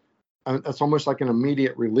then it's almost like an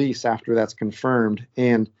immediate release after that's confirmed.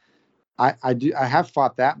 And I have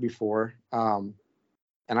fought that before, and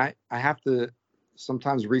I have to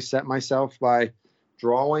sometimes reset myself by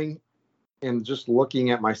drawing and just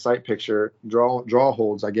looking at my sight picture. Draw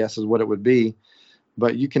holds, I guess, is what it would be.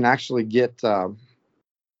 But you can actually get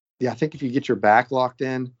I think if you get your back locked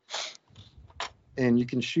in and you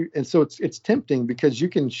can shoot, and so it's tempting because you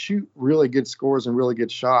can shoot really good scores and really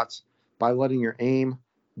good shots by letting your aim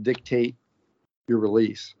dictate your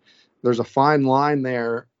release. There's a fine line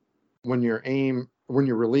there when your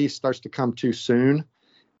release starts to come too soon,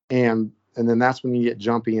 and then that's when you get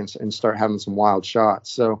jumpy and start having some wild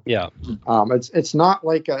shots. So it's not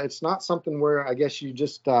like it's not something where I guess you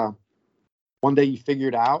just one day you figure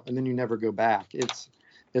it out and then you never go back.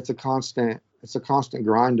 It's a constant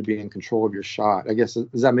grind to be in control of your shot. I guess,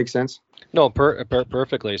 does that make sense? No,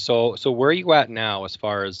 perfectly. So where are you at now as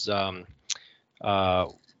far as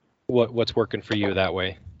what's working for you that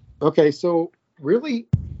way? Okay, so really,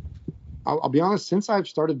 I'll be honest. Since I've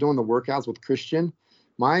started doing the workouts with Christian,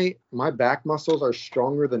 my back muscles are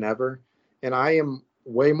stronger than ever, and I am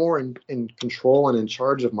way more in control and in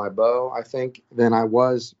charge of my bow, I think, than I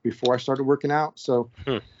was before I started working out. So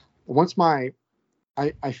once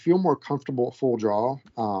I feel more comfortable at full draw.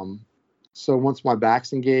 So once my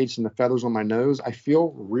back's engaged and the feathers on my nose, I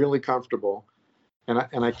feel really comfortable, and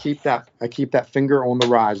I keep that finger on the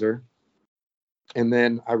riser, and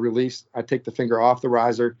then I take the finger off the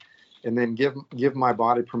riser, and then give my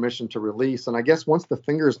body permission to release. And I guess once the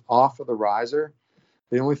finger's off of the riser,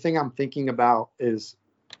 the only thing I'm thinking about is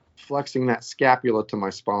flexing that scapula to my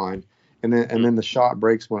spine, and then the shot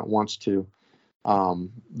breaks when it wants to.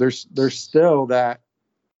 There's still that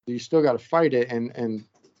you still got to fight it, and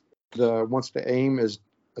once the aim is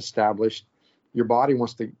established, your body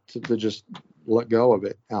wants to just let go of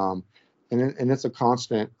it. And it's a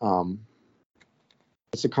constant.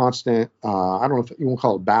 It's a constant. I don't know if you want to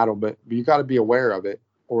call it battle, but you got to be aware of it,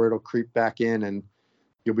 or it'll creep back in, and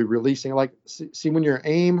you'll be releasing. Like, see when your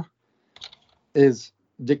aim is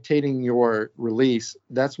dictating your release,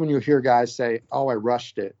 that's when you'll hear guys say, "Oh, I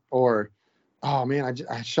rushed it," or "Oh man,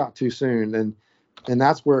 I shot too soon," and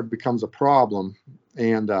that's where it becomes a problem.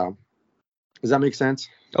 And does that make sense?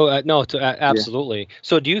 Oh no, absolutely. Yeah.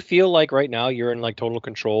 So do you feel like right now you're in like total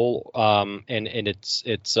control? And it's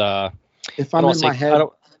if I'm in my head, I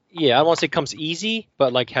don't want to say it comes easy,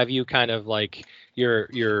 but like, have you kind of like you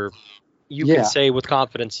can say with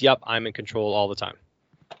confidence, "Yep, I'm in control all the time."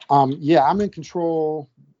 Yeah, I'm in control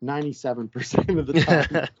 97% of the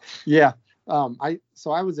time. Yeah. I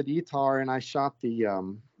was at ETAR and I shot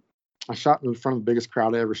in front of the biggest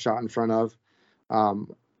crowd I ever shot in front of.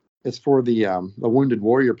 It's for the Wounded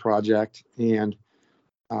Warrior Project, and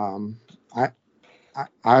I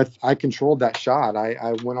controlled that shot.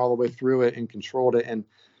 I went all the way through it and controlled it. And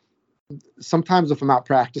sometimes if I'm out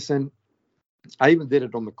practicing, I even did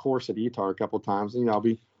it on the course at ETAR a couple of times. I'll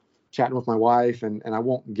be chatting with my wife, and I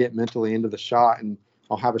won't get mentally into the shot, and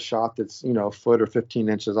I'll have a shot that's a foot or 15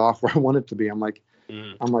 inches off where I want it to be. I'm like,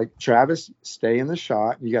 Travis, stay in the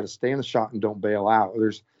shot. You got to stay in the shot and don't bail out.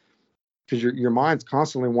 because your mind's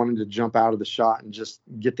constantly wanting to jump out of the shot and just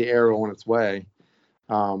get the arrow on its way.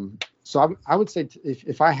 So I would say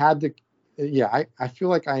if I had to, yeah, I feel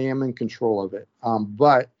like I am in control of it.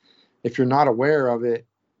 But if you're not aware of it,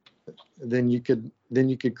 then you could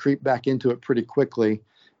creep back into it pretty quickly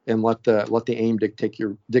and let the aim dictate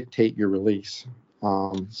your release.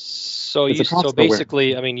 So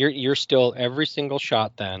basically, I mean, you're still every single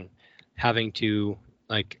shot then having to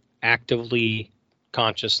like actively,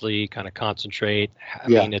 consciously kind of concentrate. I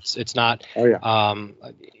mean, it's not,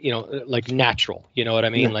 like natural, you know what I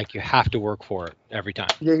mean? Yeah. Like you have to work for it every time.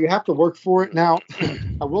 Yeah, you have to work for it. Now,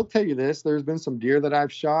 I will tell you this, there's been some deer that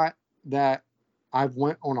I've shot that I've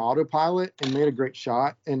went on autopilot and made a great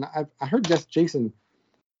shot. And I heard Jason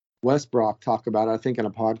Westbrook talk about it, I think in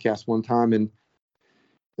a podcast one time. And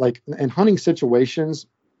like in hunting situations,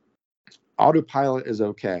 autopilot is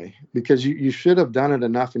okay because you should have done it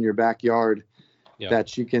enough in your backyard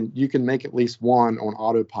that you can make at least one on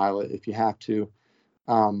autopilot if you have to.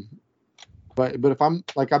 But if I'm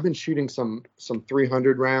like, I've been shooting some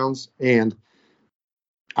 300 rounds and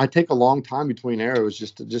I take a long time between arrows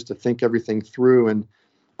just to think everything through. And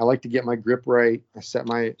I like to get my grip right. I set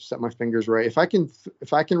my fingers right. If I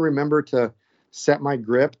can remember to set my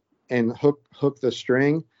grip and hook the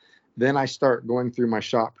string, then I start going through my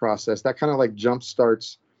shot process. That kind of like jump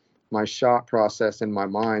starts my shot process in my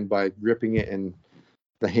mind by gripping it in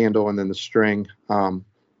the handle and then the string. But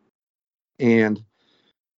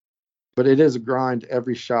it is a grind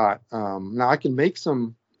every shot. Now I can make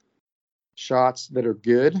some shots that are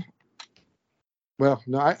good. Well,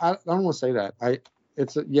 no, I don't want to say that. I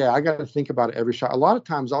got to think about it every shot. A lot of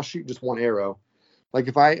times I'll shoot just one arrow. Like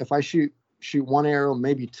if I shoot one arrow,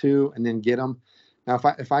 maybe two, and then get them. Now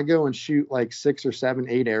if I go and shoot like 6 or 7,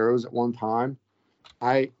 8 arrows at one time,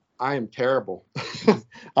 I am terrible.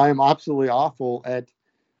 I am absolutely awful at.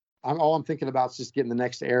 All I'm thinking about is just getting the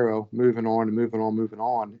next arrow, moving on.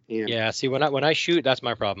 And yeah, see, when I shoot, that's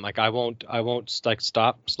my problem. Like I won't like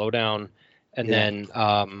stop, slow down, and then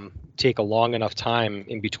take a long enough time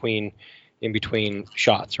in between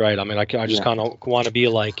shots, right? I mean, I just kind of want to be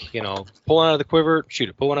like, pull one out of the quiver, shoot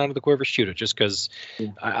it. Pull one out of the quiver, shoot it. Just because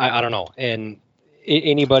I don't know. And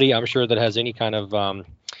anybody, I'm sure, that has any kind of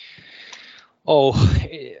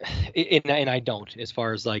and I don't, as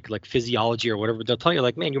far as like physiology or whatever, they'll tell you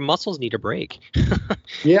like, man, your muscles need a break.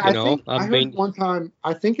 Yeah, I heard one time,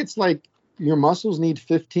 I think it's like your muscles need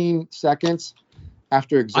 15 seconds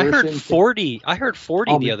after exertion. I heard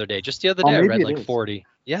 40 the other day. Just the other day, I read like 40.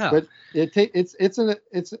 Yeah, but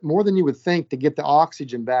it's more than you would think to get the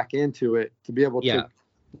oxygen back into it to be able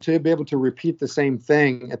to repeat the same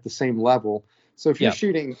thing at the same level. So if you're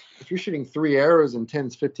shooting 3 arrows in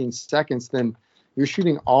 10, 15 seconds, then you're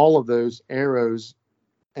shooting all of those arrows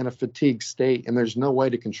in a fatigued state, and there's no way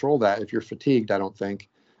to control that if you're fatigued, I don't think,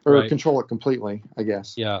 or control it completely, I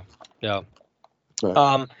guess. Yeah.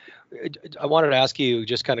 But. I wanted to ask you,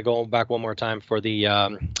 just kind of going back one more time for the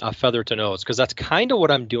feather to nose, because that's kind of what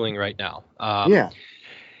I'm doing right now.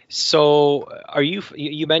 So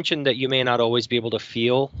you mentioned that you may not always be able to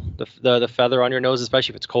feel the feather on your nose,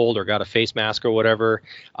 especially if it's cold or got a face mask or whatever.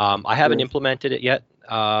 I haven't implemented it yet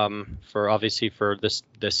for this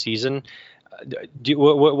season.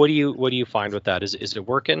 What do you find with that? Is it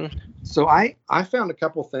working? So I found a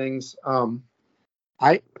couple things.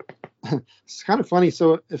 It's kind of funny.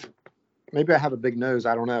 So if maybe I have a big nose,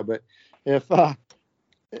 I don't know, but if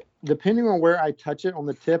depending on where I touch it on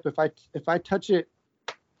the tip, if I touch it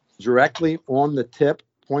directly on the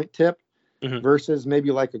point tip, versus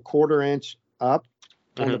maybe like a 1/4 inch up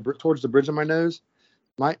towards the bridge of my nose,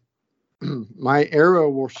 my arrow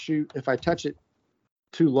will shoot. If I touch it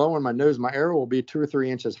too low on my nose, my arrow will be 2 or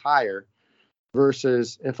 3 inches higher,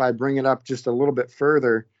 versus if I bring it up just a little bit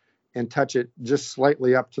further and touch it just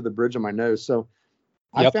slightly up to the bridge of my nose. So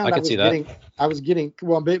I found I was getting,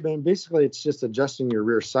 well, basically it's just adjusting your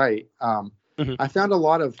rear sight. I found a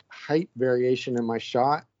lot of height variation in my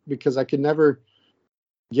shot because I could never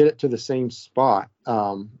get it to the same spot.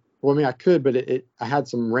 Well, I mean, I could, but I had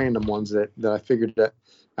some random ones that I figured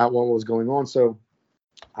out what was going on. So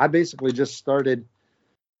I basically just started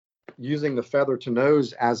using the feather to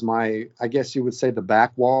nose as my, I guess you would say, the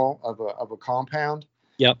back wall of a compound.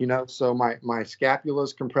 Yep. So my scapula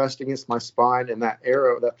is compressed against my spine, and that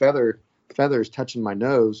feather is touching my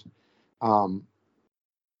nose.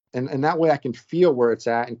 And that way I can feel where it's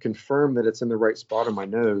at and confirm that it's in the right spot on my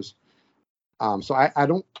nose. So I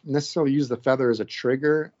don't necessarily use the feather as a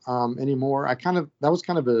trigger anymore. That was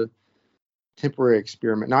kind of a temporary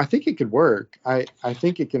experiment. Now I think it could work. I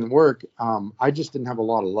think it can work. I just didn't have a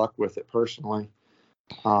lot of luck with it personally.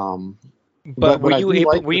 But I do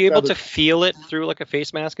like were the you able to feather. feel it through like a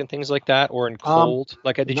face mask and things like that, or in Um, cold?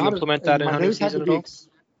 Like, did you not implement that in my hunting nose had to season at be all?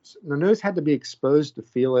 the nose had to be exposed to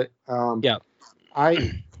feel it. Yeah.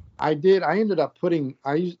 I I did. Ended up putting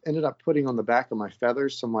on the back of my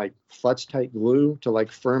feathers some like Fletch tight glue to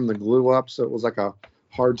like firm the glue up, so it was like a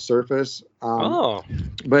hard surface. Oh.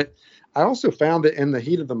 But I also found that in the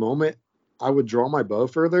heat of the moment, I would draw my bow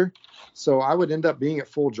further, so I would end up being at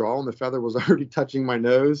full draw, and the feather was already touching my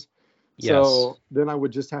nose. Yes. So then I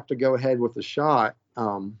would just have to go ahead with the shot.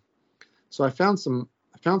 So I found some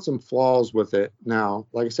flaws with it now.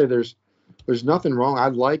 Like I say, there's nothing wrong. I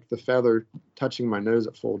like the feather touching my nose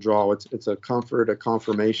at full draw. It's a comfort, a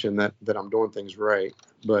confirmation that I'm doing things right.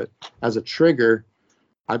 But as a trigger,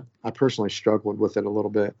 I personally struggled with it a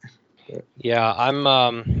little bit. Yeah,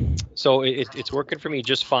 I'm so it's working for me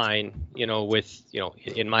just fine, with,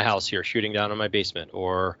 in my house here shooting down in my basement,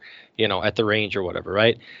 or, at the range or whatever,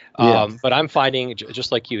 right? Yeah, But I'm finding,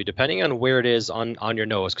 just like you, depending on where it is on your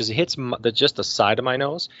nose, because it hits just the side of my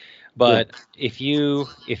nose. yeah, But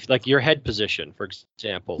if like your head position, for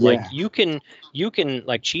example, like yeah. you can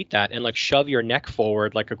like cheat that and like shove your neck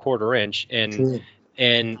forward like a quarter inch, True.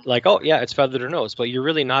 and like, oh yeah, it's feathered or nose, but you're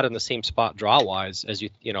really not in the same spot draw wise as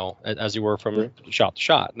as you were from True. shot to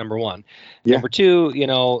shot. Number one. Yeah, Number two,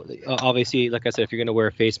 obviously, like I said, if you're going to wear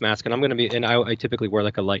a face mask, and I typically wear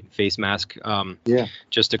like a light face mask, yeah.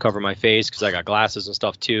 just to cover my face, because I got glasses and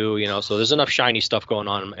stuff too, so there's enough shiny stuff going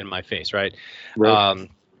on in my face, right? Right.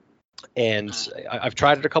 And I've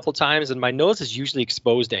tried it a couple times, and my nose is usually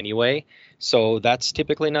exposed anyway, so that's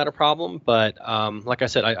typically not a problem. But like I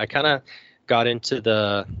said, I kind of got into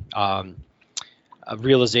the a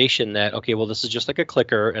realization that, okay, well, this is just like a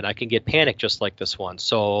clicker, and I can get panicked just like this one.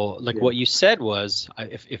 So like Yeah. what you said was,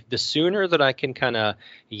 if the sooner that I can kind of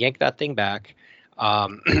yank that thing back,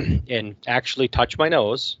 and actually touch my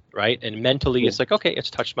nose, right, and mentally Yeah. it's like, okay,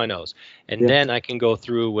 it's touched my nose, and Yeah. then I can go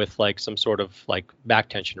through with like some sort of like back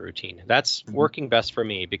tension routine. That's Mhm. working best for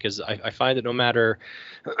me, because I find that no matter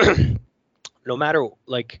no matter,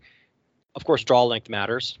 like, of course draw length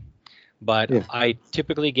matters, but Yeah. I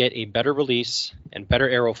typically get a better release and better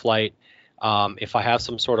arrow flight, if I have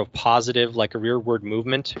some sort of positive, like a rearward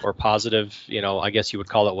movement, or positive, I guess you would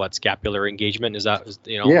call it, what, scapular engagement.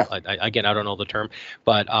 Yeah. Again, I don't know the term,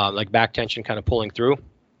 but like back tension kind of pulling through.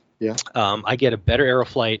 Yeah. I get a better arrow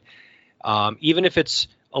flight, even if it's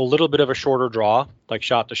a little bit of a shorter draw, like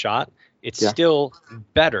shot to shot. It's Yeah. still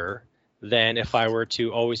better than if I were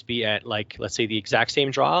to always be at, like, let's say the exact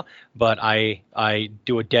same draw, but I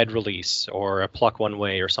do a dead release or a pluck one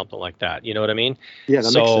way or something like that. You know what I mean? Yeah.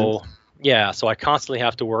 That makes sense. So yeah, so I constantly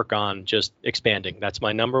have to work on just expanding. That's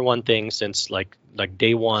my number one thing since like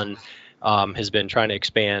day one, has been trying to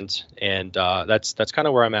expand, and that's kind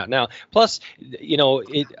of where I'm at now. Plus,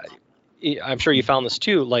 I'm sure you found this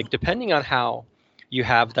too. Like, depending on how you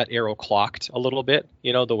have that arrow clocked a little bit,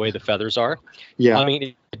 the way the feathers are. Yeah. I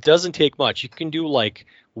mean, it doesn't take much. You can do like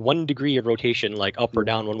 1 degree of rotation, like up or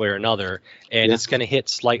down one way or another, and Yeah. it's going to hit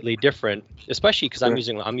slightly different, especially because I'm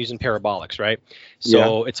Sure. using parabolics, right? Yeah.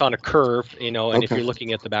 So it's on a curve, and if Okay. you're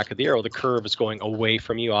looking at the back of the arrow, the curve is going away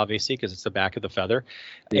from you, obviously, because it's the back of the feather.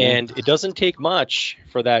 Yeah. And it doesn't take much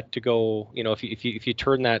for that to go, if you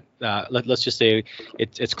turn that, let's just say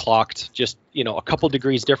it's clocked just, a couple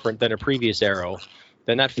degrees different than a previous arrow,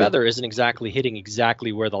 then that Yeah. feather isn't exactly hitting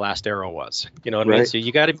exactly where the last arrow was. You know what I mean? Right. So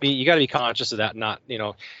you got to be conscious of that, not,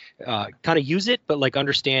 kind of use it, but like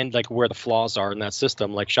understand like where the flaws are in that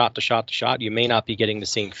system. Like shot to shot to shot, you may not be getting the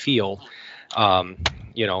same feel, and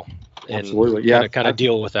Absolutely. Yeah. kind of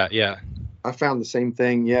deal with that. Yeah. I found the same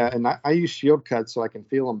thing. Yeah. And I use shield cuts so I can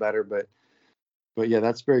feel them better. But yeah,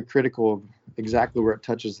 that's very critical of exactly where it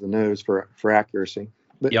touches the nose for accuracy.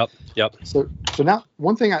 But Yep. so now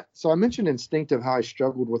one thing I mentioned instinctive, how I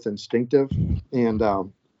struggled with instinctive. And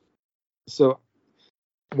so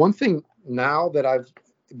one thing now that I've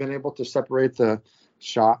been able to separate the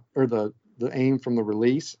shot or the aim from the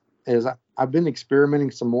release is I've been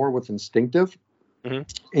experimenting some more with instinctive. Mhm.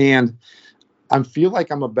 And I feel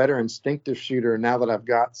like I'm a better instinctive shooter now that I've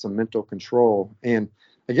got some mental control. And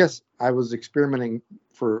I guess I was experimenting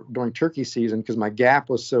during turkey season because my gap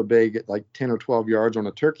was so big at like 10 or 12 yards on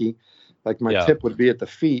a turkey, like my Yeah. tip would be at the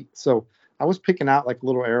feet. So I was picking out like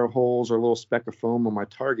little arrow holes or a little speck of foam on my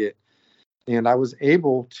target. And I was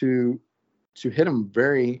able to hit them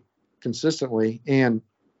very consistently. And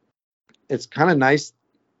it's kind of nice.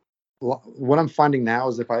 What I'm finding now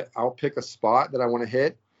is if I'll pick a spot that I want to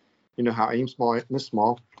hit, how aim small, miss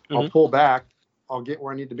small, I'll Mhm. pull back, I'll get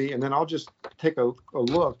where I need to be, and then I'll just take a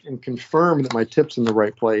look and confirm that my tip's in the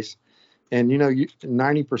right place. and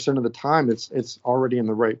 90% of the time it's already in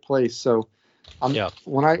the right place. So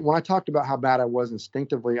when I talked about how bad I was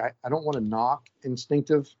instinctively, I don't want to knock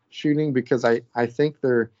instinctive shooting, because I think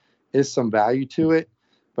there is some value to it,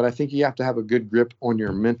 but I think you have to have a good grip on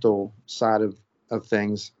your mental side of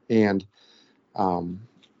things. And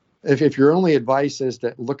if your only advice is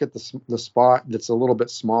to look at the spot that's a little bit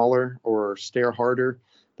smaller or stare harder,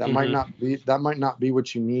 that might not be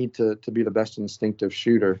what you need to be the best instinctive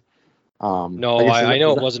shooter. No, I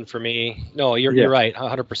know it wasn't for me. No, you're right.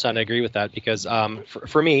 100%. I agree with that, because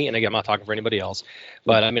for me, and again, I'm not talking for anybody else,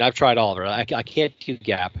 but I mean, I've tried all of it. I can't do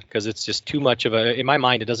gap because it's just too much of in my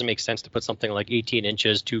mind, it doesn't make sense to put something like 18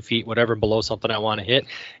 inches, 2 feet, whatever, below something I want to hit.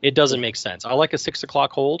 It doesn't make sense. I like a 6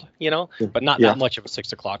 o'clock hold, but not that much of a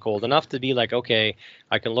 6 o'clock hold. Enough to be like, okay,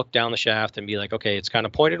 I can look down the shaft and be like, okay, it's kind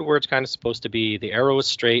of pointed where it's kind of supposed to be. The arrow is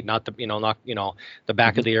straight, not the, the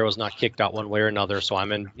back of the arrow is not kicked out one way or another. So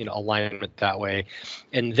I'm in, alignment that way.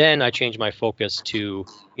 And then I change my focus to,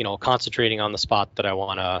 concentrating on the spot that I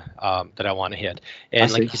want to hit.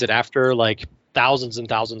 And like you said, after like thousands and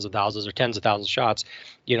thousands and thousands or tens of thousands of shots,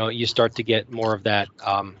 you start to get more of that,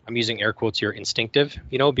 I'm using air quotes here, instinctive,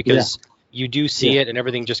 because you do see it, and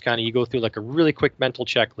everything just kind of, you go through like a really quick mental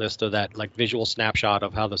checklist of that like visual snapshot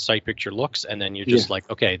of how the sight picture looks. And then you're just like,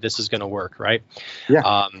 okay, this is going to work. Right.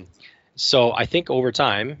 Yeah. So I think over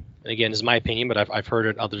time, again, this is my opinion, but I've heard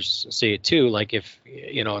it, others say it too. Like if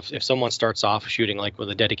someone starts off shooting like with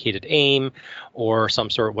a dedicated aim or some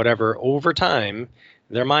sort of whatever, over time,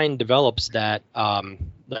 their mind develops that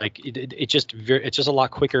it's just a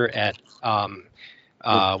lot quicker at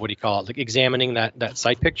what do you call it? Like examining that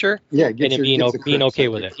sight picture, and being okay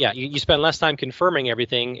with it. Yeah, you spend less time confirming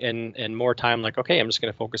everything and more time like, okay, I'm just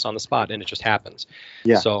going to focus on the spot, and it just happens.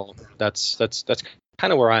 Yeah. So that's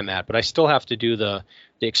kind of where I'm at, but I still have to do the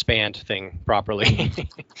expand thing properly.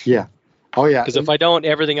 Yeah. Oh yeah. Because if I don't,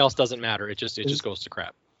 everything else doesn't matter. It just goes to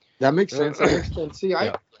crap. That makes sense. See,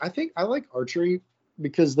 I think I like archery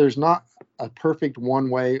because there's not a perfect one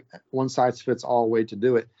size fits all way to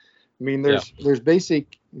do it. I mean, there's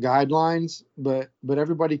basic guidelines, but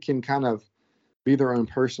everybody can kind of be their own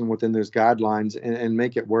person within those guidelines and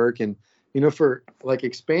make it work. And, for like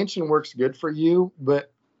expansion works good for you,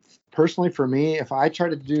 but personally for me, if I try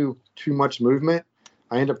to do too much movement,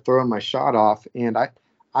 I end up throwing my shot off. And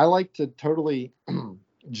I like to totally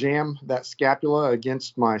jam that scapula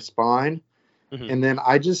against my spine. Mm-hmm. And then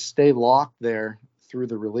I just stay locked there through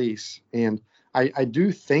the release. And I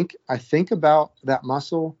think about that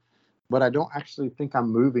muscle, but I don't actually think I'm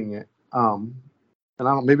moving it. And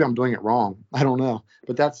maybe I'm doing it wrong. I don't know,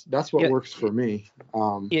 but that's what works for me.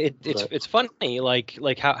 It's funny,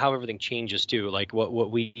 like how everything changes too. Like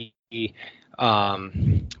what we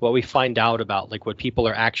find out about like what people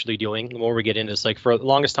are actually doing. The more we get into this, like for the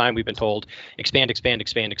longest time, we've been told expand,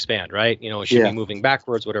 right? It should be moving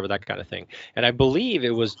backwards, whatever, that kind of thing. And I believe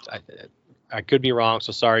it was, I could be wrong,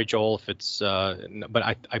 so sorry, Joel, if it's, but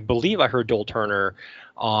I believe I heard Joel Turner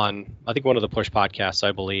on, I think one of the Push podcasts,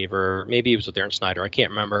 I believe, or maybe it was with Aaron Snyder, I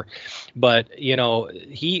can't remember, but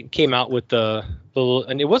he came out with the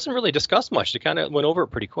and it wasn't really discussed much. They kind of went over it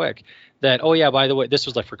pretty quick. That, oh yeah, by the way, this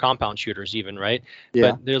was like for compound shooters even, right?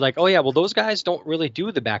 Yeah. But they're like, oh yeah, well those guys don't really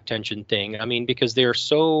do the back tension thing. I mean, because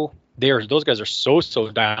those guys are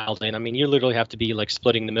so dialed in. I mean, you literally have to be like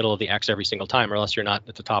splitting the middle of the X every single time, or else you're not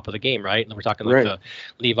at the top of the game, right? And we're talking like the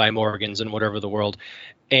Levi Morgans and whatever the world.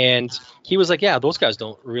 And he was like, yeah, those guys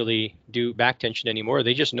don't really do back tension anymore.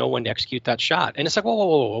 They just know when to execute that shot. And it's like,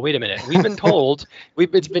 whoa, wait a minute. We've been told,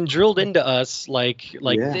 it's been drilled into us like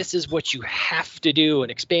this is what you have to do,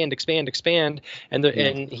 and expand.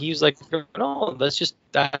 And he's like, no, that's just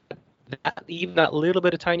that even that little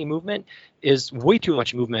bit of tiny movement is way too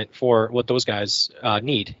much movement for what those guys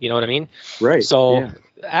need. You know what I mean? Right. So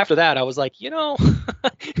after that, I was like, I know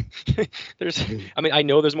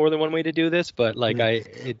there's more than one way to do this, but like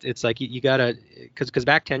it's like you gotta, because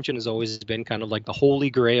back tension has always been kind of like the holy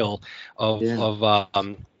grail of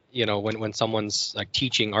when someone's like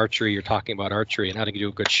teaching archery, you're talking about archery and how to do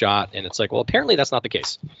a good shot, and it's like, well, apparently that's not the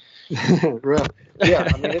case. Right.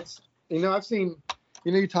 Yeah. I mean, it's, I've seen,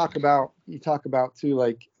 you talk about too,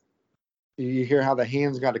 like you hear how the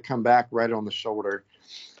hand's got to come back right on the shoulder.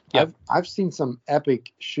 Yep. I've seen some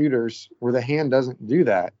epic shooters where the hand doesn't do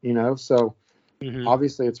that, so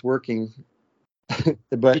obviously it's working.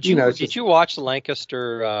 But did you watch the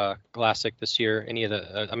Lancaster Classic this year? Any of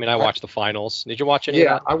the? I watched the finals. Did you watch any of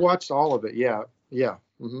that? I watched all of it. Yeah.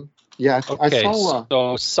 Mm-hmm. Yeah. Okay. I saw.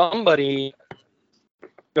 So somebody.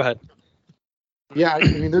 Go ahead. Yeah,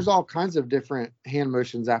 there's all kinds of different hand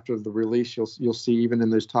motions after the release. You'll see even in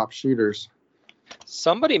those top shooters.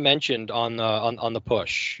 Somebody mentioned on the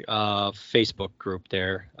push Facebook group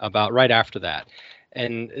there about right after that,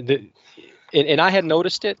 and and I had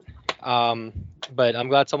noticed it, but I'm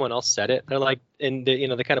glad someone else said it. They're like, and they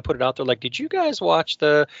kind of put it out there like, did you guys watch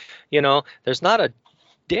there's not a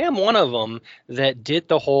damn one of them that did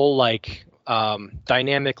the whole like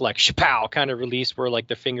dynamic like shapow kind of release where like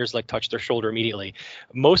the fingers like touch their shoulder immediately.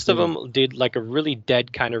 Most of them did like a really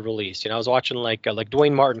dead kind of release. I was watching like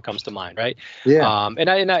Dwayne Martin comes to mind, right? Yeah. And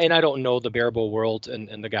I don't know the Barebow world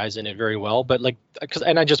and the guys in it very well, but like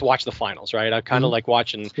and I just watch the finals, right? I kind of like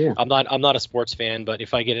watching. Yeah. I'm not a sports fan, but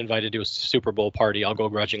if I get invited to a Super Bowl party, I'll go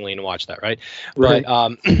grudgingly and watch that, right? Right.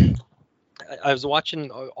 But I was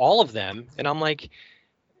watching all of them, and I'm like.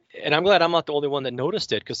 And I'm glad I'm not the only one that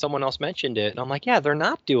noticed it because someone else mentioned it. And I'm like, yeah, they're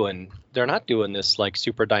not doing this like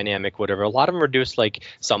super dynamic, whatever. A lot of them are just like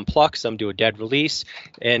some pluck, some do a dead release.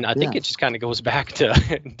 And I think it just kind of goes back to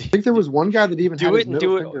I think there was one guy that even do it and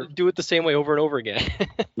do it the same way over and over again.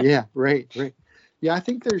 Yeah, right. Yeah, I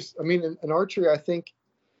think in archery, I think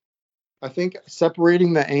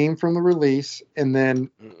separating the aim from the release and then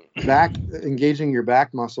back engaging your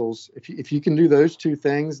back muscles. If you can do those two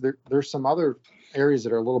things, there's some other areas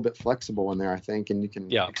that are a little bit flexible in there, I think, and you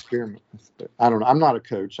can experiment with. But I don't know. I'm not a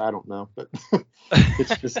coach. I don't know, but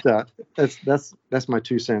it's just that's my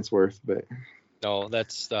 2 cents worth. But no,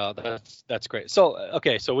 that's great. So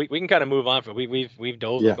okay, so we can kind of move on. We've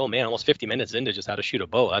dove like, oh man, almost 50 minutes into just how to shoot a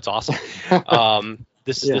bow. That's awesome.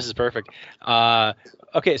 This is perfect.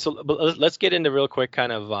 Okay, so let's get into real quick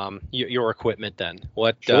kind of your equipment then.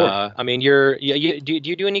 What sure. do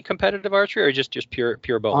you do any competitive archery or just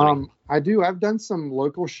pure bow hunting? I do. I've done some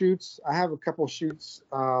local shoots. I have a couple shoots,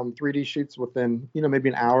 3D shoots within maybe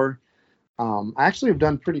an hour. I actually have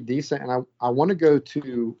done pretty decent, and I want to go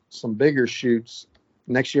to some bigger shoots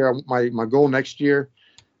next year. My goal next year,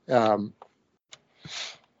 let's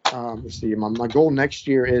see, my goal next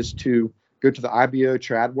year is to go to the IBO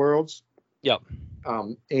Trad Worlds. Yep.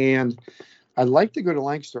 And I'd like to go to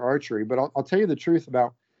Lancaster Archery, but I'll tell you the truth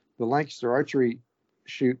about the Lancaster Archery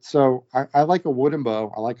shoot. So I like a wooden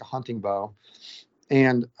bow. I like a hunting bow.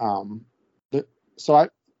 And so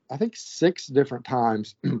I think 6 different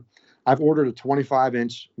times I've ordered a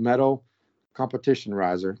 25-inch metal competition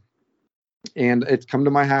riser. And it's come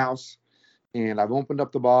to my house, and I've opened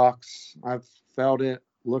up the box. I've felt it,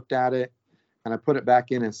 looked at it, and I put it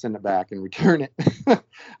back in and send it back and return it.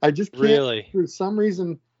 I just can't, really, for some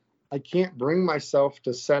reason, I can't bring myself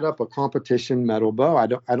to set up a competition metal bow. I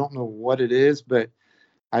don't know what it is, but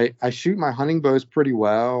I shoot my hunting bows pretty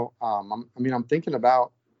well. I'm thinking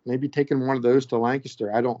about maybe taking one of those to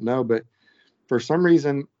Lancaster. I don't know, but for some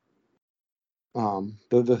reason,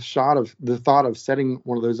 the thought of setting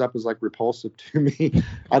one of those up is like repulsive to me.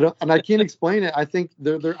 I can't explain it. I think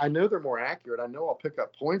I know they're more accurate. I know I'll pick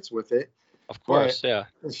up points with it. Of course, yeah.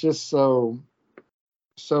 It's just so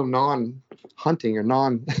non-hunting or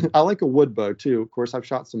non. I like a wood bow too. Of course, I've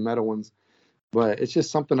shot some metal ones, but it's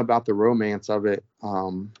just something about the romance of it. I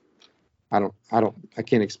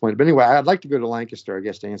can't explain it. But anyway, I'd like to go to Lancaster, I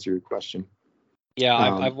guess, to answer your question. Yeah,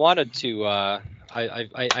 I've wanted to. I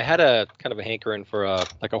had a kind of a hankering for a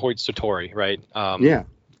Hoyt Satori, right? Yeah.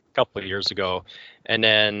 A couple of years ago, and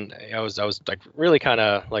then I was like really kind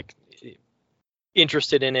of like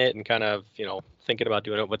interested in it and kind of thinking about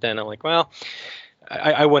doing it, but then I'm like, well,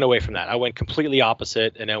 I went away from that. I went completely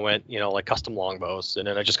opposite, and I went like custom longbows, and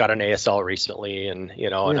then I just got an ASL recently, and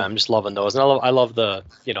and I'm just loving those, and I love the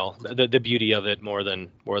the beauty of it more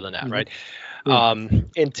than that, mm-hmm. Right?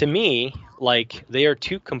 And to me, like, they are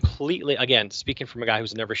two completely, again, speaking from a guy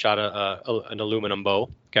who's never shot an aluminum bow,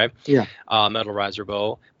 okay, metal riser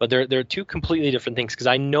bow, but they're two completely different things, because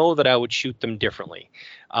I know that I would shoot them differently.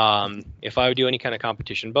 If I would do any kind of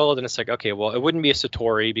competition bow, then it's like, okay, well, it wouldn't be a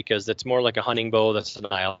Satori because that's more like a hunting bow. That's an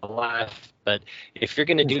ILF. But if you're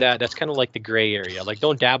going to do that, that's kind of like the gray area. Like,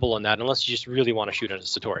 don't dabble in that unless you just really want to shoot at a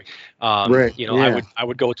Satori. Right. I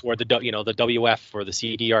would go toward the WF or the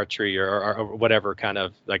CD archery or whatever kind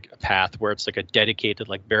of like path where it's like a dedicated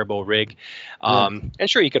like barebow rig. And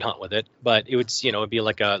sure, you could hunt with it, but it would it'd be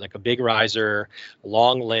like a big riser,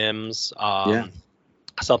 long limbs.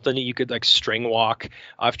 Something that you could like string walk.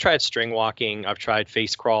 I've tried string walking. I've tried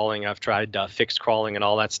face crawling. I've tried fixed crawling and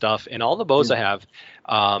all that stuff. And all the bows I have,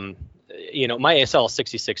 my ASL is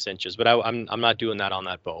 66 inches, but I'm not doing that on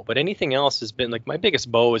that bow. But anything else has been like, my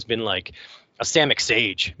biggest bow has been like a Samick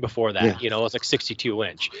Sage before that. It's like 62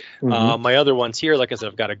 inch. Mm-hmm. My other ones here, like I said,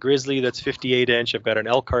 I've got a Grizzly that's 58 inch. I've got an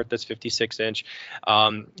Elkhart that's 56 inch.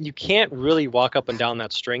 You can't really walk up and down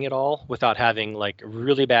that string at all without having like a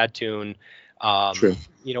really bad tune. True.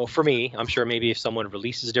 You know, for me, I'm sure maybe if someone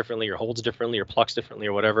releases differently or holds differently or plucks differently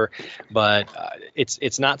or whatever, but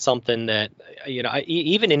it's not something that, you know,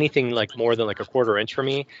 even anything like more than like a quarter inch for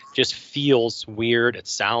me just feels weird. It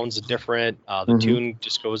sounds different. The tune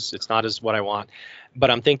just goes, it's not as what I want.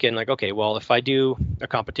 But I'm thinking like, okay, well, if I do a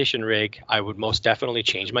competition rig, I would most definitely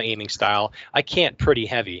change my aiming style. I can't pretty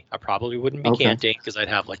heavy. I probably wouldn't be canting because I'd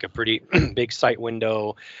have like a pretty big sight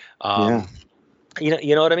window. Yeah.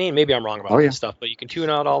 You know what I mean? Maybe I'm wrong about all this stuff, but you can tune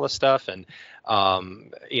out all this stuff, and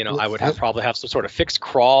you know, I would probably have some sort of fixed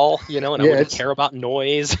crawl, you know, and I wouldn't care about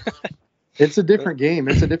noise. It's a different game.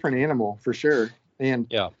 It's a different animal for sure. And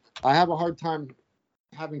yeah, I have a hard time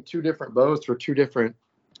having two different bows for two different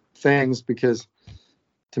things because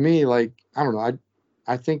to me, like, I don't know,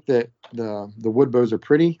 I think that the wood bows are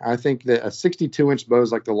pretty. I think that a 62-inch bow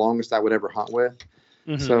is like the longest I would ever hunt with.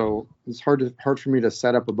 So it's hard for me to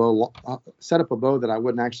set up a bow that I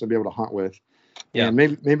wouldn't actually be able to hunt with. Yeah, and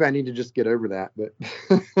maybe I need to just get over that. But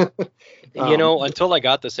you know, until I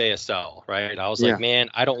got this ASL, right? I was like, man,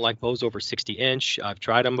 I don't like bows over 60-inch. I've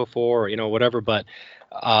tried them before, you know, whatever. But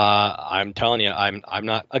I'm telling you, I'm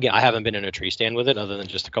not. Again, I haven't been in a tree stand with it other than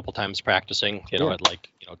just a couple times practicing, you know, at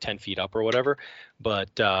like 10 feet up or whatever. But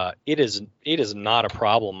it is not a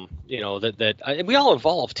problem, you know, that we all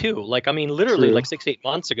evolve too. Like, I mean, literally like 6-8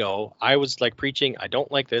 months ago, I was like preaching, I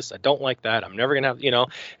don't like this, I don't like that, I'm never gonna have, you know,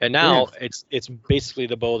 and now it's basically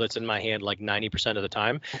the bow that's in my hand like 90% of the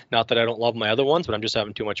time. Not that I don't love my other ones, but I'm just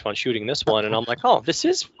having too much fun shooting this one, and I'm like, oh, this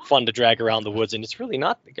is fun to drag around the woods, and it's really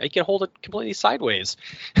not. I can hold it completely sideways.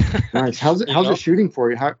 Nice. How's it shooting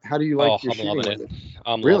for you? How do you like your I'm shooting? loving it.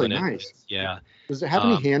 I'm really loving nice. It. Yeah. Does it have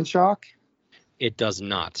any hand shock? It does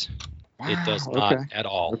not. Wow, it does not at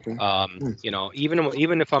all. Nice. You know,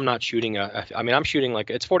 even if I'm not shooting I mean, I'm shooting like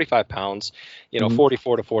it's 45 pounds, you know,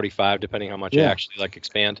 44 to 45, depending how much I actually like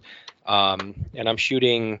expand. And I'm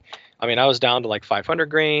shooting, I mean, I was down to like 500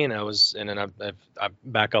 grain. And then I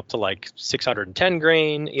back up to like 610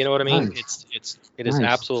 grain. You know what I mean? Nice. It is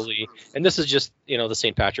absolutely, and this is just, you know, the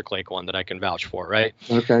St. Patrick Lake one that I can vouch for. Right.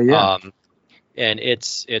 Okay. Yeah. And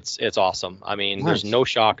it's awesome. I mean, there's no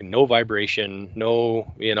shock, no vibration,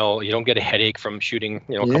 no, you know, you don't get a headache from shooting,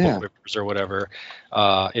 you know, a couple of whippers or whatever.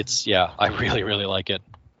 I really, really like it.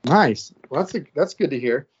 Nice. Well, that's good to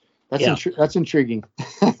hear. That's intriguing.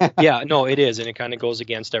 Yeah, no, it is. And it kind of goes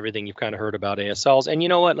against everything you've kind of heard about ASLs. And you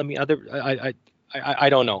know what? I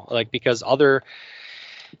don't know, like, because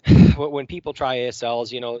when people try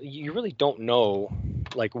ASLs, you know, you really don't know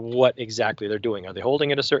like what exactly they're doing. Are they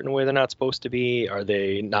holding it a certain way they're not supposed to be? Are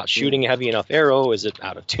they not shooting a heavy enough arrow? Is it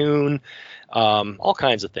out of tune? All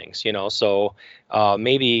kinds of things, you know. So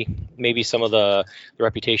maybe some of the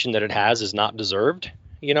reputation that it has is not deserved,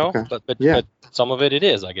 you know. But some of it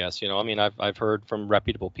is, I guess, you know. I mean, I've heard from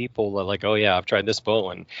reputable people that like, oh yeah, I've tried this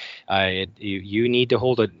bow, and you need to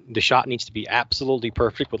hold it. The shot needs to be absolutely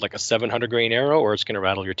perfect with like a 700 grain arrow, or it's going to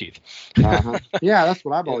rattle your teeth. Yeah, that's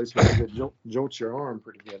what I've always heard. That jolts your arm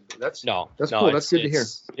pretty good. But that's cool. That's good to hear.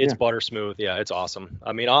 It's butter smooth. Yeah, it's awesome.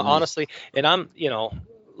 I mean, honestly, and I'm, you know,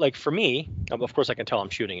 like for me, of course I can tell I'm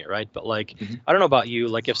shooting it, right? But like, I don't know about you,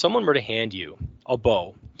 like if someone were to hand you a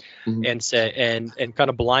bow and say, and kind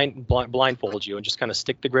of blindfold you and just kind of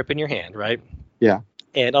stick the grip in your hand, right? Yeah.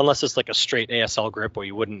 And unless it's like a straight ASL grip where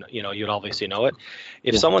you wouldn't, you know, you'd obviously know it.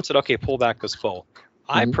 If someone said, okay, pull back this bow,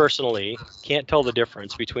 I personally can't tell the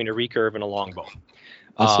difference between a recurve and a longbow.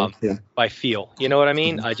 By feel, you know what I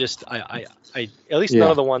mean? I at least none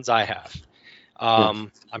of the ones I have.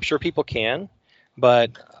 I'm sure people can,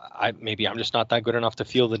 but maybe I'm just not that good enough to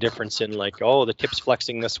feel the difference in like, oh, the tip's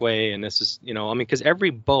flexing this way, and this is, you know, I mean, because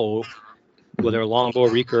every bow, whether a longbow or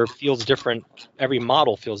recurve, feels different. Every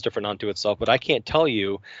model feels different unto itself, but I can't tell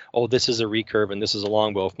you, oh, this is a recurve and this is a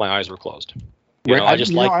longbow if my eyes were closed. You know, I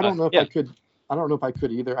don't know if I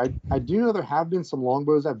could either. I do know there have been some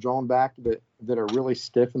longbows I've drawn back that are really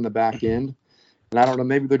stiff in the back end, and I don't know,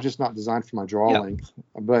 maybe they're just not designed for my draw length,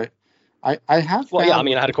 but I have. Well, I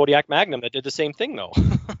mean, I had a Kodiak Magnum that did the same thing though.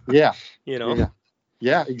 You know.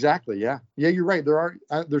 Yeah, exactly. Yeah, you're right.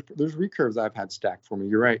 There's recurves I've had stacked for me.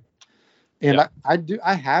 You're right. And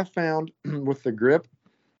I have found with the grip,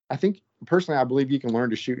 I think personally, I believe you can learn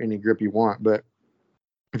to shoot any grip you want, but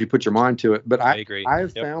if you put your mind to it. But I agree. I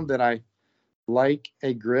have found that I like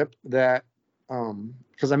a grip that,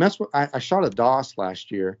 because I shot a DOS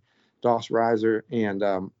last year, DOS riser, and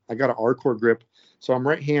I got an R-Core grip. So I'm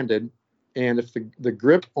right-handed, and if the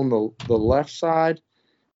grip on the left side,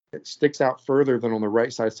 it sticks out further than on the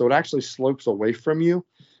right side. So it actually slopes away from you,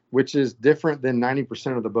 which is different than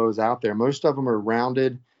 90% of the bows out there. Most of them are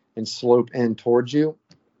rounded and slope in towards you.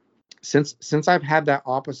 since I've had that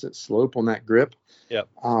opposite slope on that grip, Yep.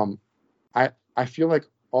 I feel like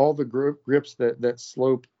all the grips that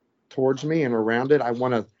slope towards me and around it,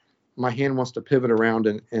 my hand wants to pivot around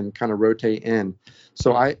and kind of rotate in.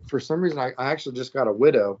 So for some reason, I actually just got a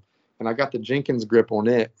Widow, and I got the Jenkins grip on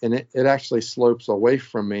it, and it actually slopes away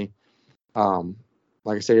from me.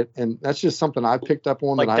 Like I say, and that's just something I picked up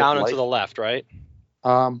on. Like that down I and like. to the left, right?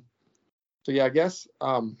 So yeah, I guess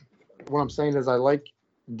what I'm saying is I like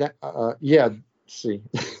that. Yeah. See,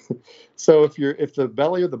 so if the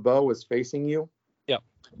belly of the bow is facing you, Yep.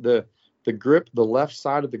 the grip, the left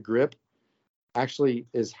side of the grip actually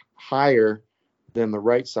is higher than the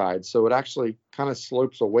right side, so it actually kind of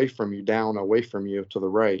slopes away from you to the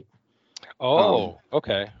right. Oh,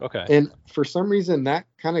 okay. And for some reason, that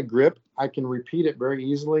kind of grip, I can repeat it very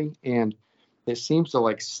easily, and it seems to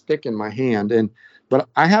like stick in my hand. But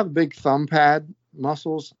I have big thumb pad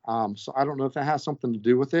muscles, so I don't know if that has something to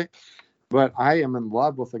do with it. But I am in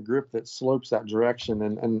love with a grip that slopes that direction.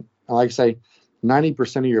 And like I say,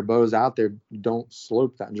 90% of your bows out there don't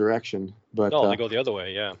slope that direction. But no, they go the other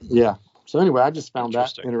way. Yeah. Yeah. So anyway, I just found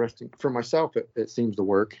that interesting. For myself, it seems to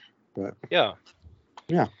work. But yeah.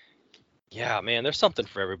 Yeah. Yeah, man, there's something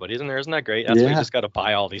for everybody, isn't there? Isn't that great? That's why you just got to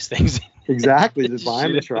buy all these things. Exactly. Just buy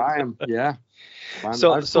them and try them. Yeah.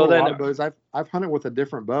 So I've so then a lot of bows. I've hunted with a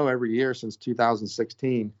different bow every year since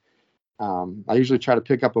 2016. I usually try to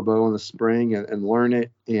pick up a bow in the spring and learn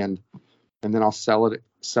it, and then I'll sell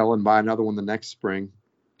and buy another one the next spring.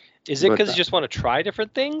 Is it because you just want to try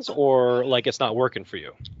different things, or like it's not working for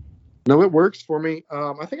you? No, it works for me.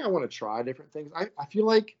 I think I want to try different things. I feel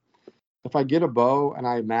like if I get a bow and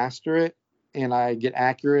I master it and I get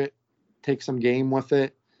accurate, take some game with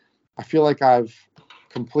it, I feel like I've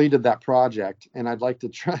completed that project, and I'd like to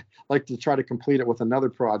try to complete it with another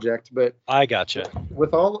project. But I gotcha.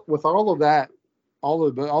 With all of that,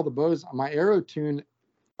 all the bows, my arrow tune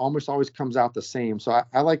almost always comes out the same. So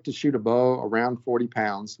I like to shoot a bow around 40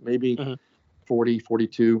 pounds, maybe 40,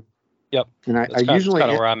 42. Yep. And I usually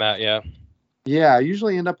kind of where I'm at. Yeah. Yeah, I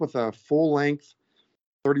usually end up with a full length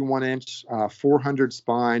 31 inch 400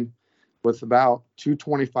 spine with about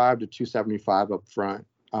 225 to 275 up front.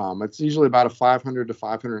 It's usually about a 500 to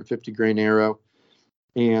 550 grain arrow,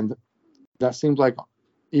 and that seems like,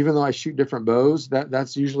 even though I shoot different bows,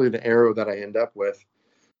 that's usually the arrow that I end up with,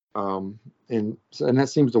 and that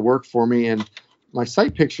seems to work for me. And my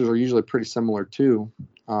sight pictures are usually pretty similar too.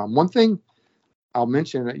 One thing I'll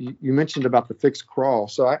mention, you mentioned about the fixed crawl.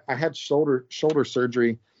 So I had shoulder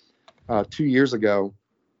surgery 2 years ago,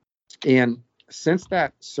 and since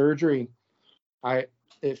that surgery,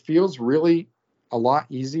 it feels really a lot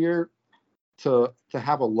easier to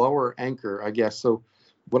have a lower anchor, I guess. So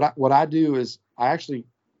what I do is I actually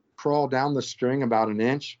crawl down the string about an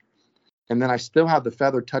inch, and then I still have the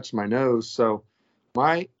feather touch my nose. So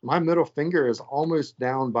my middle finger is almost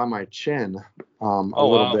down by my chin a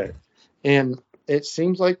little bit. And it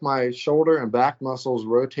seems like my shoulder and back muscles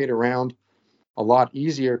rotate around a lot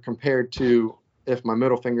easier compared to if my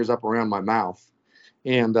middle finger's up around my mouth.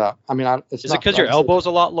 And is it because your elbow's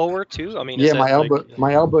a lot lower too? I mean, yeah, my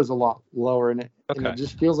elbow's a lot lower, and it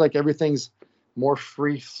just feels like everything's more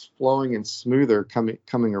free flowing and smoother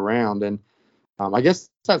coming around. And I guess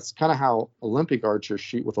that's kind of how Olympic archers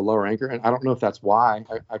shoot, with a lower anchor. And I don't know if that's why.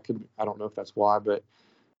 I don't know if that's why, but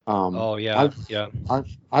I've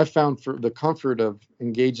found for the comfort of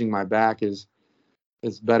engaging my back is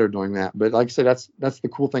better doing that. But like I said, that's the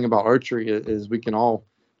cool thing about archery is we can all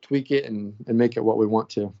tweak it and make it what we want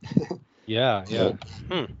to. Yeah.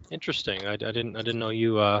 Interesting. I didn't know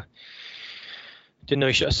you didn't know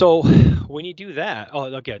you should. So when you do that,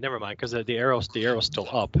 okay, never mind, because the arrow's still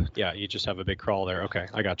up. Yeah, you just have a big crawl there. Okay,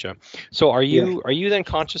 I gotcha. So are you then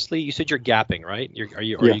consciously? You said you're gapping, right? Are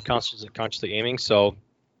you consciously aiming? So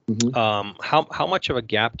how much of a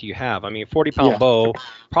gap do you have? I mean, 40-pound bow,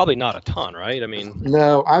 probably not a ton, right? I mean,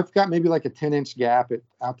 no, I've got maybe like a 10-inch gap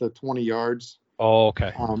out to 20 yards. Oh,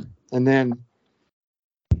 okay. And then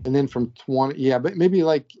from 20, but maybe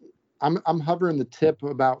like I'm hovering the tip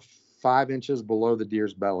about 5 inches below the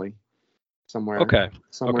deer's belly, somewhere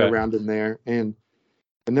around in there. And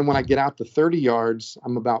then when I get out to 30 yards,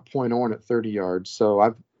 I'm about point on at 30 yards. So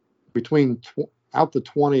I've between out to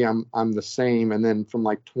 20, I'm the same. And then from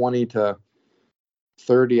like 20 to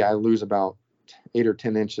 30, I lose about 8 or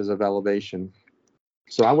 10 inches of elevation.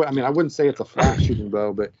 So I wouldn't say it's a flat shooting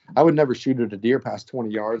bow, but I would never shoot at a deer past 20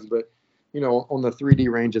 yards. But on the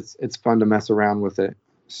 3D range, it's fun to mess around with it.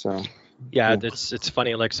 So yeah, it's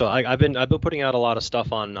funny. Like, so I've been putting out a lot of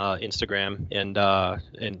stuff on Instagram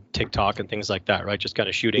and TikTok and things like that, right? Just kind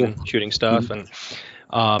of shooting stuff. And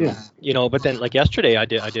Yeah. But then like yesterday I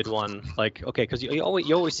did one like, okay, because you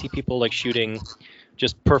always see people like shooting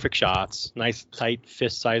just perfect shots, nice tight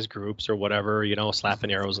fist-sized groups or whatever,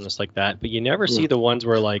 slapping arrows and this like that. But you never Yeah. see the ones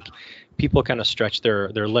where like people kind of stretch their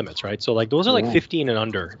limits, right? So like those are like Yeah. 15 and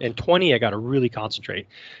under, and 20 I got to really concentrate.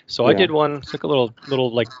 So I Yeah. did one, it's like a little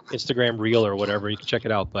like Instagram reel or whatever. You can check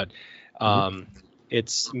it out, but Mhm.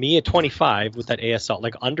 it's me at 25 with that ASL,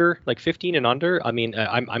 like under like 15 and under. I mean,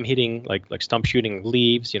 I'm hitting like stump shooting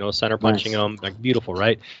leaves, center punching Nice. them, like beautiful,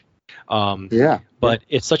 right? Um, Yeah. Yeah. but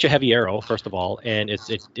it's such a heavy arrow, first of all, and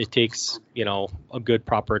it takes a good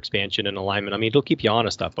proper expansion and alignment. I mean, it'll keep you on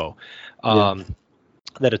a stuff bow. Yeah.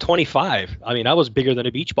 That at 25, I mean, I was bigger than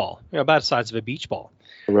a beach ball, about the size of a beach ball,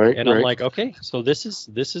 Right. and I'm Right. like, okay, so this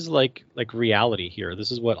is like reality here.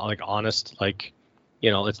 This is what like honest like,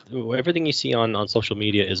 it's everything you see on social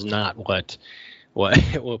media is not what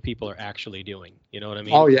what people are actually doing. You know what I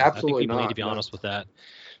mean? Oh yeah, I think absolutely people need to not. be No. honest with that.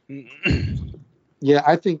 Yeah,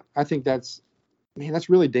 I think that's, man, that's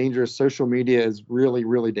really dangerous. Social media is really,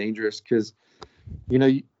 really dangerous because, you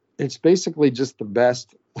know, it's basically just the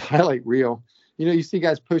best highlight reel. You see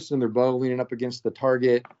guys posting their bow leaning up against the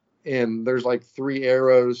target, and there's like three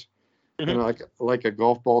arrows, Mhm. like a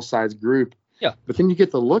golf ball size group. Yeah. But then you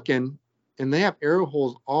get to looking, and they have arrow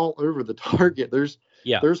holes all over the target.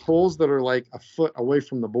 Yeah. There's holes that are like a foot away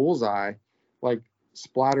from the bullseye, like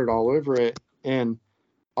splattered all over it. And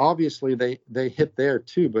obviously they hit there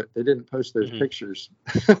too, but they didn't post those Mhm. pictures.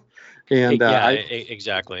 And Yeah,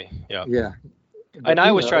 exactly. Yeah. yeah, And but I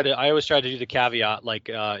always try to do the caveat, like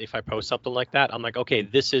if I post something like that, I'm like, okay,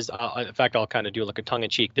 this is in fact I'll kind of do like a tongue in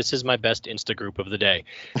cheek. This is my best Insta group of the day.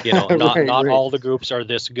 Not right, not right, all the groups are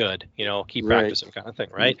this good. Keep right. practicing kind of thing,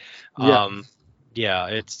 right? Yeah, Yeah,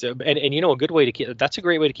 it's and a good way to keep, that's a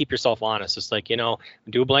great way to keep yourself honest. It's like,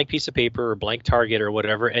 do a blank piece of paper or blank target or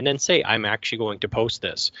whatever, and then say I'm actually going to post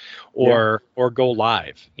this, yeah, or go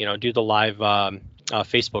live. Do the live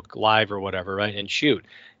Facebook live or whatever, right? And shoot.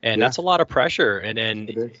 And yeah. that's a lot of pressure. And then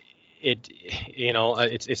It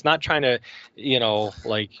is. it's not trying to,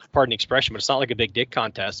 like, pardon the expression, but it's not like a big dick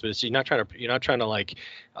contest. But you're not trying to like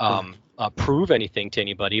Yeah, prove anything to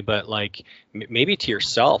anybody, but like maybe to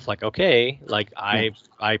yourself, like, okay, like yeah,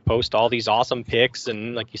 I post all these awesome pics,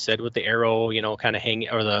 and like you said, with the arrow, kind of hanging,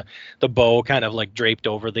 or the bow kind of like draped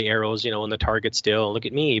over the arrows, and the target still. Look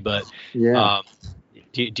at me. But yeah. um,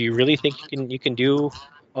 do you really think you can do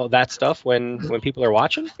all that stuff when people are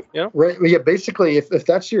watching? Right. Well, yeah. Basically, if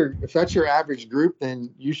that's your average group,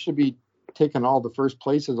 then you should be taking all the first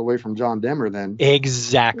places away from John Demmer. Then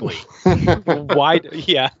Exactly. Why?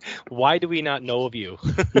 Yeah. Why do we not know of you?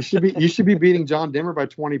 you should be beating John Demmer by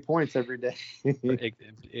 20 points every day.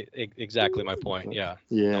 Exactly my point. Yeah.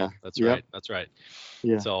 Yeah. No, that's Yep. right. That's right.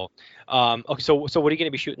 Yeah. So, okay. So what are you going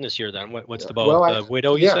to be shooting this year then? What's the bow? Well, The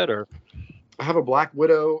Widow, you yeah, said, or? I have a Black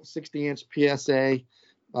Widow 60-inch PSA,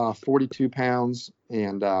 42 pounds,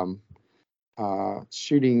 and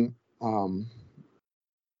shooting.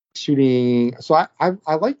 So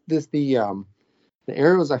I like this. The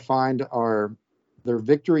arrows I find they're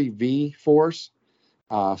Victory V Force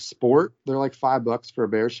Sport. They're like $5 for a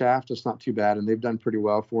bear shaft. It's not too bad, and they've done pretty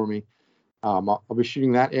well for me. I'll be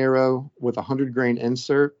shooting that arrow with a 100-grain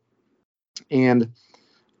insert and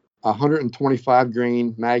a 125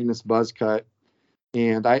 grain Magnus buzz cut.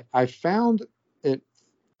 And I found it.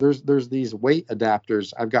 There's these weight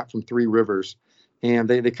adapters I've got from Three Rivers, and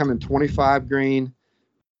they come in 25 grain,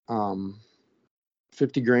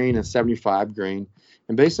 50 grain, and 75 grain.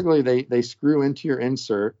 And basically they screw into your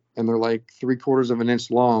insert, and they're like 3/4 of an inch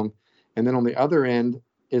long. And then on the other end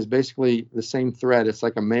is basically the same thread. It's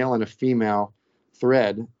like a male and a female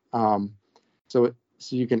thread. So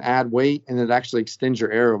you can add weight, and it actually extends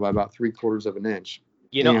your arrow by about 3/4 of an inch.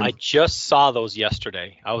 I And just saw those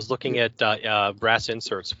yesterday. I was looking at brass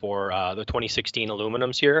inserts for the 2016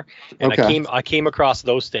 aluminums here, and okay, I came across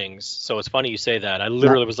those things. So it's funny you say that. I now,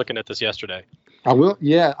 literally was looking at this yesterday. I will.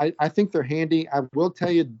 Yeah, I think they're handy. I will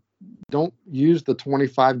tell you, don't use the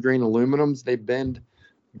 25 grain aluminums. They bend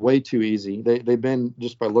way too easy. They bend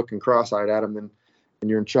just by looking cross-eyed at them, and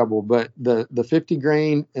you're in trouble. But the 50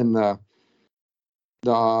 grain and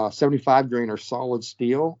the 75 grain are solid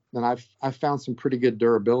steel, and I've found some pretty good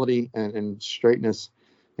durability and straightness,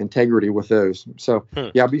 integrity with those. So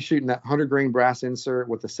yeah, I'll be shooting that 100 grain brass insert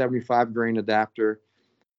with the 75 grain adapter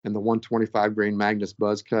and the 125 grain Magnus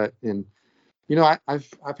buzz cut. And I've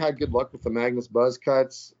had good luck with the Magnus buzz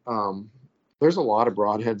cuts. There's a lot of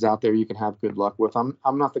broadheads out there you can have good luck with.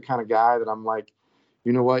 I'm not the kind of guy that I'm like,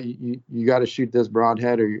 you know what, you got to shoot this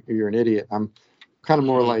broadhead or you're an idiot. I'm kind of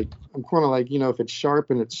like, if it's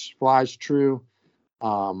sharp and it flies true,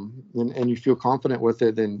 and you feel confident with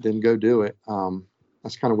it, then go do it.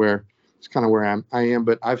 That's kind of where I am.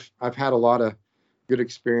 But I've had a lot of good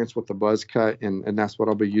experience with the buzz cut, and that's what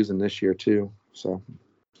I'll be using this year too. So.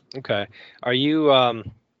 Okay. Are you are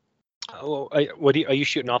you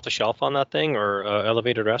shooting off the shelf on that thing, or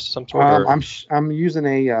elevated rest of some sort? I'm using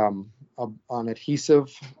an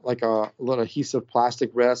adhesive, like a little adhesive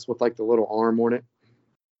plastic rest with like the little arm on it.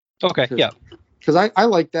 Okay. Yeah. Because I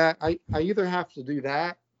like that. I either have to do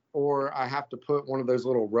that or I have to put one of those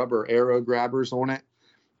little rubber arrow grabbers on it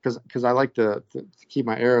because I like to keep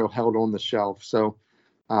my arrow held on the shelf. So.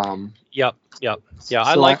 Yep. Yeah.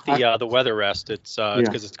 I like the weather rest. It's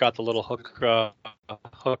because it's got the little hook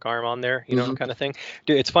arm on there, kind of thing.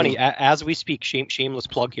 Dude, it's funny. As we speak, shameless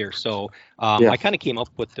plug here. So I kind of came up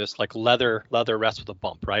with this like leather rest with a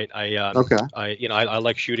bump, right? I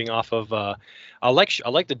like shooting off of. I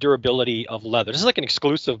like the durability of leather. This is like an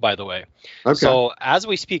exclusive, by the way. Okay. So as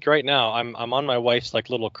we speak right now, I'm on my wife's like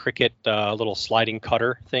little Cricut little sliding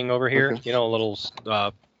cutter thing over here. Okay. A little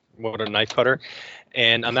a knife cutter.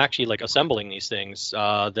 And I'm actually like assembling these things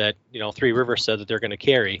that Three Rivers said that they're going to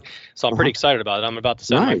carry. So I'm pretty excited about it. I'm about to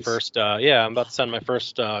send my first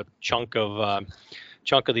chunk of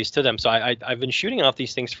these to them. So I've been shooting off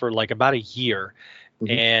these things for like about a year.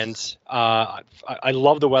 Mm-hmm. And I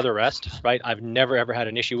love the weather rest, right? I've never ever had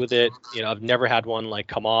an issue with it. I've never had one like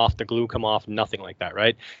come off, the glue come off, nothing like that,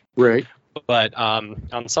 right? Right. But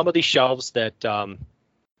on some of these shelves that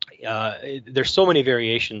there's so many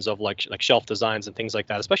variations of like shelf designs and things like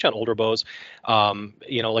that, especially on older bows.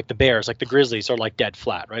 Like the Bears, like the Grizzlies are like dead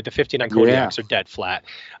flat, right? The 59 Kodiaks are dead flat.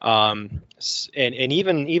 And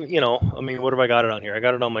even what have I got it on here? I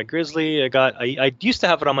got it on my Grizzly. I used to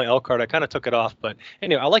have it on my Elkhart. I kind of took it off, but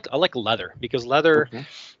anyway, I like leather because leather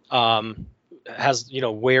has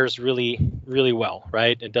wears really really well,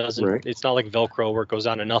 right? It doesn't It's not like Velcro where it goes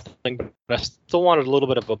down to nothing, but I still wanted a little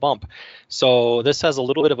bit of a bump. So this has a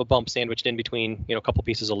little bit of a bump sandwiched in between a couple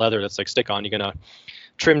pieces of leather that's like stick on. You're gonna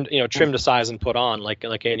trim to size and put on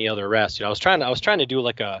like any other rest. I was trying to do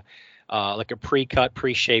like a pre-cut,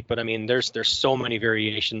 pre-shape, but I mean there's so many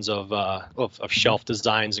variations of shelf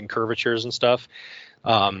designs and curvatures and stuff.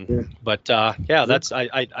 But that's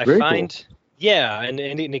I find cool. Yeah, and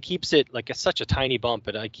it keeps it like it's such a tiny bump,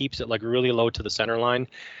 but it keeps it like really low to the center line,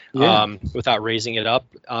 without raising it up,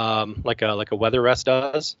 like a weather rest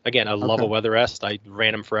does. Again, I love a weather rest. I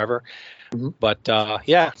ran them forever, but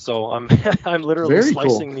so I'm I'm literally Very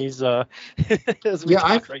slicing cool. These as we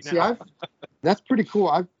talk right now. That's pretty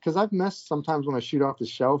cool. Because I've messed sometimes when I shoot off the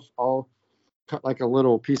shelf. I'll cut like a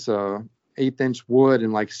little piece of 1/8-inch wood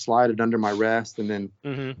and like slide it under my rest and then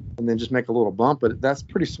just make a little bump. But that's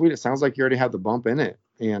pretty sweet. It sounds like you already have the bump in it.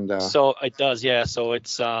 And so it does, yeah. So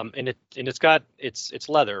it's it's got it's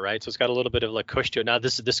leather, right? So it's got a little bit of like cush to it. Now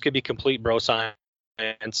this could be complete bro science.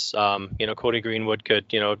 Cody Greenwood could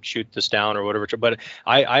shoot this down or whatever. But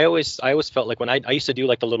I always felt like when I used to do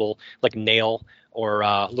like the little like nail or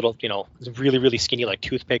little really really skinny like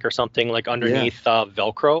toothpick or something like underneath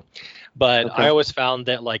Velcro. But I always found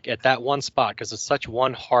that like at that one spot, because it's such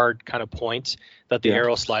one hard kind of point that the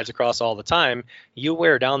arrow slides across all the time, you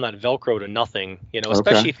wear down that Velcro to nothing,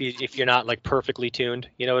 especially if you're not like perfectly tuned,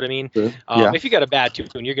 you know what I mean? If you got a bad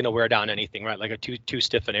tune, you're going to wear down anything, right? Like a too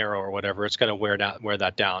stiff an arrow or whatever, it's going to wear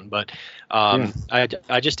that down. But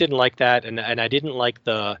I just didn't like that. And I didn't like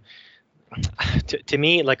the, to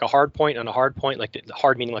me, like a hard point on a hard point, like the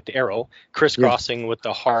hard meaning like the arrow crisscrossing with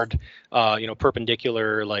the hard,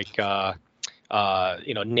 perpendicular, like,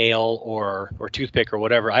 nail or toothpick or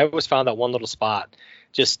whatever. I always found that one little spot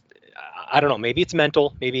just, I don't know, maybe it's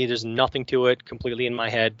mental, maybe there's nothing to it completely in my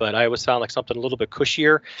head, but I always found like something a little bit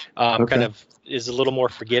cushier, kind of is a little more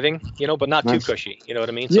forgiving, but not too cushy. You know what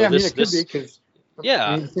I mean? Yeah, so it could be because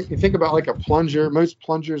you think about like a plunger, most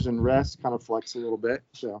plungers and rests kind of flex a little bit.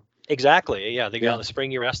 So. Exactly. Yeah, they got the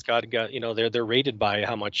springy rest. Got they're rated by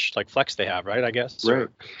how much like flex they have, right? I guess. Right.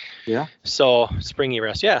 Yeah. So springy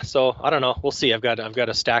rest. Yeah. So I don't know. We'll see. I've got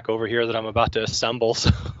a stack over here that I'm about to assemble.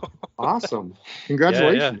 So. Awesome.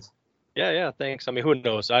 Congratulations. Yeah. Thanks. I mean, who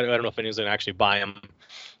knows? I don't know if anyone's gonna actually buy them,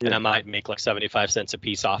 and I might make like 75 cents a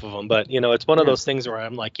piece off of them. But it's one of those things where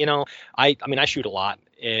I'm like, I mean, I shoot a lot,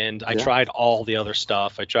 and I tried all the other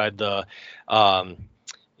stuff. I tried the, the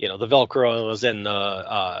Velcros and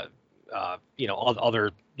the,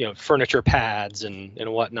 other, furniture pads and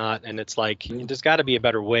whatnot. And it's like, there's got to be a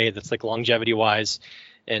better way that's like longevity wise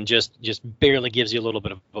and just barely gives you a little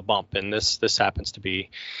bit of a bump. And this happens to be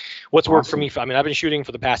what's worked for me. I mean, I've been shooting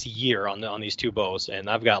for the past year on these two bows, and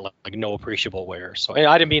I've got like no appreciable wear. So, and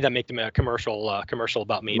I didn't mean to make them a commercial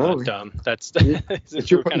about me, No, but that's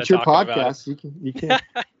it's your podcast. You can.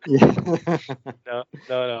 Yeah.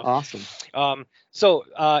 No. Awesome. So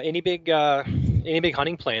any big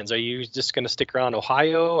hunting plans? Are you just going to stick around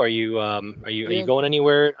Ohio? Are you going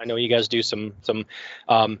anywhere? I know you guys do some.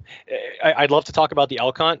 I'd love to talk about the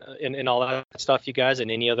elk hunt and all that stuff, you guys, and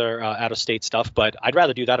any other out of state stuff. But I'd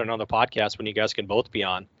rather do that on another podcast when you guys can both be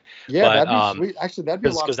on. Yeah, that'd be sweet. Actually, that'd be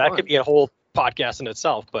a lot of fun. Because that could be a whole podcast in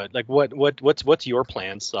itself. But like, what's your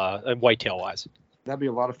plans whitetail wise? That'd be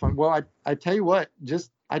a lot of fun. Well, I tell you what,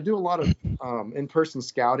 I do a lot of in-person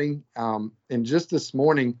scouting. And just this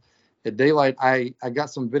morning at daylight, I got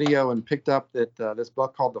some video and picked up that this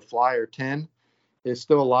buck called the Flyer 10 is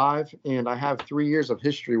still alive. And I have 3 years of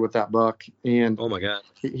history with that buck. And oh my God,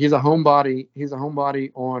 he's a homebody. He's a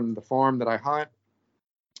homebody on the farm that I hunt.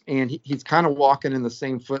 And he's kind of walking in the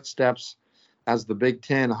same footsteps as the Big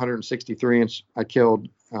 10 163 inch I killed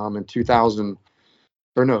in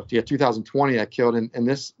 2020 I killed, and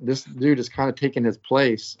this dude is kind of taking his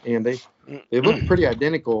place, and they look pretty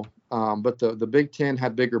identical, but the Big 10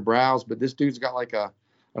 had bigger brows, but this dude's got like a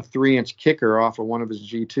 3-inch kicker off of one of his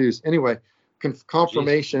G2s. Anyway,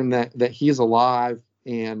 confirmation that he's alive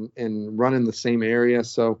and running the same area,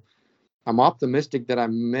 so I'm optimistic that I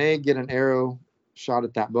may get an arrow shot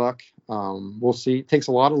at that buck. We'll see. It takes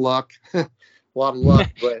a lot of luck, but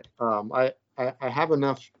I have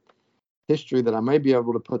enough history that I may be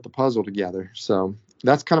able to put the puzzle together. So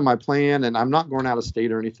that's kind of my plan, and I'm not going out of state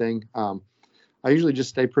or anything. I usually just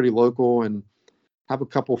stay pretty local and have a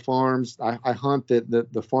couple farms. I hunt that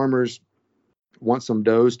the farmers want some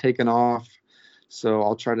does taken off, so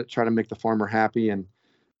I'll try to make the farmer happy. And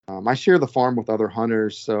I share the farm with other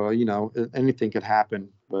hunters, so anything could happen.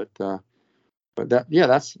 But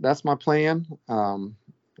that's my plan.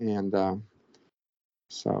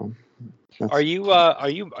 So. Are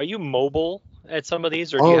you mobile at some of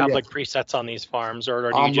these, or do you have like presets on these farms,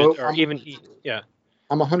 or do you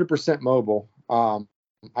I'm 100% mobile.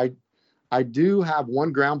 I do have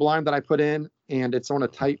one ground blind that I put in, and it's on a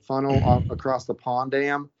tight funnel across the pond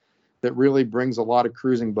dam that really brings a lot of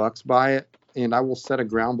cruising bucks by it, and I will set a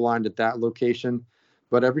ground blind at that location.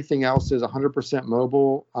 But everything else is 100%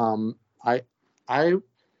 mobile. I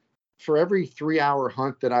for every 3-hour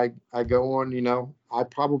hunt that I go on, I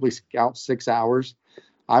probably scout 6 hours.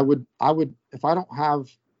 I would if I don't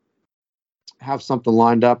have something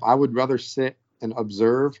lined up, I would rather sit and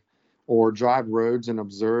observe or drive roads and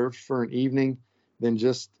observe for an evening than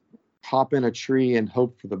just hop in a tree and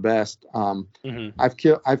hope for the best. I've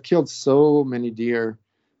killed so many deer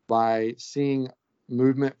by seeing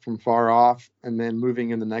movement from far off and then moving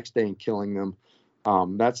in the next day and killing them.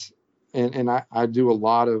 And I do a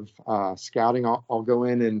lot of scouting. I'll go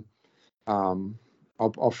in and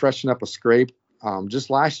I'll freshen up a scrape. Just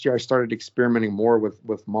last year, I started experimenting more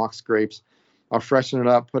with mock scrapes. I'll freshen it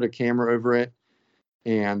up, put a camera over it,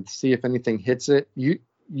 and see if anything hits it.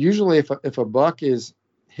 Usually, if a buck is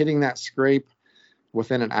hitting that scrape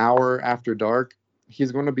within an hour after dark,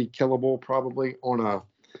 he's going to be killable probably on a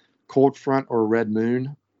cold front or a red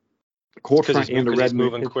moon. Cold front and a red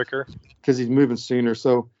moon. Moving quicker. Because he's moving sooner.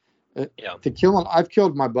 So to kill him, I've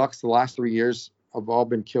killed my bucks the last 3 years. Have all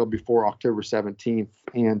been killed before October 17th,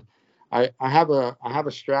 and I have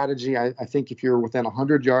a strategy. I think if you're within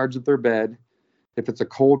 100 yards of their bed, if it's a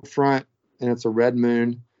cold front and it's a red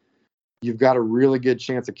moon, you've got a really good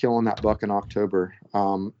chance of killing that buck in October.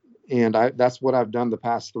 And that's what I've done the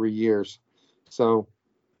past 3 years. So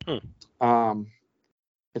it's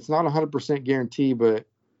not 100% guarantee, but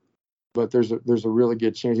there's a really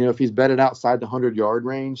good chance. If he's bedded outside the 100-yard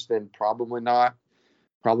range, then probably not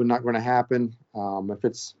going to happen.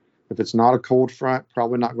 If it's not a cold front,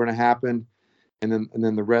 probably not going to happen. And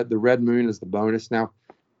then the red moon is the bonus. Now,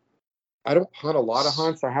 I don't hunt a lot of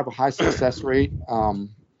hunts. I have a high success rate.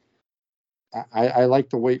 I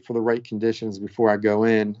like to wait for the right conditions before I go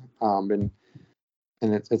in, and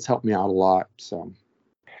it's helped me out a lot. So.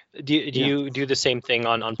 Do you do the same thing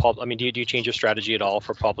on public? I mean, do you change your strategy at all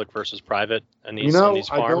for public versus private on these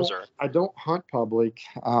farms? I don't hunt public.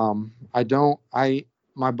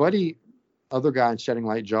 My buddy, other guy in Shedding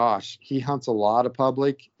Light, Josh, he hunts a lot of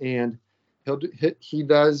public, and he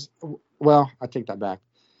does. Well, I take that back.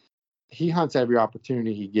 He hunts every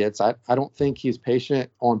opportunity he gets. I don't think he's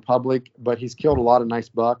patient on public, but he's killed a lot of nice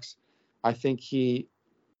bucks. I think he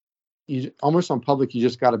almost on public, you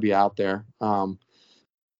just got to be out there.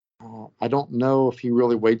 I don't know if he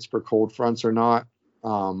really waits for cold fronts or not.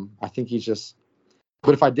 I think he's just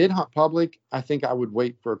But if I did hunt public, I think I would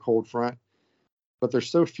wait for a cold front. But there's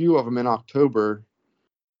so few of them in October.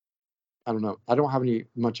 I don't know. I don't have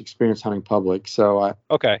much experience hunting public, so I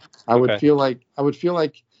would feel like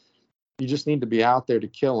you just need to be out there to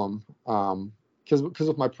kill them. Because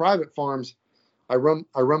with my private farms, I run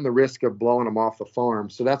the risk of blowing them off the farm.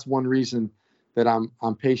 So that's one reason that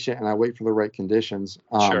I'm patient and I wait for the right conditions.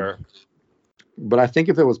 Sure. But I think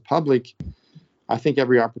if it was public, I think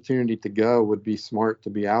every opportunity to go would be smart to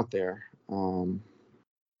be out there.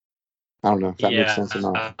 I don't know if that makes sense or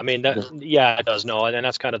not. I mean, it does. No, and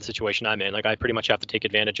that's kind of the situation I'm in. Like, I pretty much have to take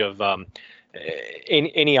advantage of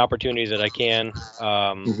any opportunity that I can,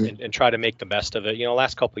 and try to make the best of it. You know,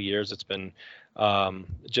 last couple of years, it's been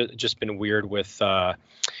just been weird with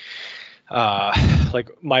like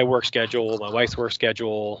my work schedule, my wife's work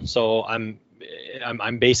schedule. So I'm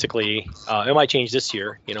basically, it might change this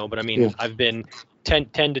year, you know, but I mean, I've been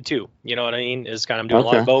 10 to 2, you know what I mean? Is kind of, I'm doing a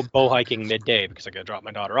lot of bow hiking midday because I got to drop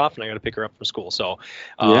my daughter off and I got to pick her up from school. So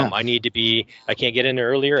I can't get in there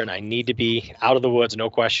earlier, and I need to be out of the woods,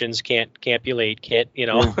 no questions, can't be late, can't, you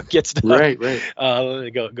know, get stuck. Right.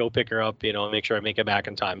 Go pick her up, you know, make sure I make it back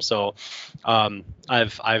in time. So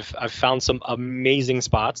I've found some amazing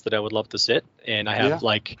spots that I would love to sit, and I have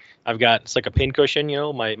I've got, it's like a pin cushion, you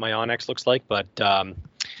know, my Onyx looks like, but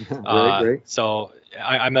great. So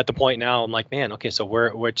I'm at the point now, I'm like, man, okay, so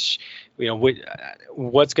what's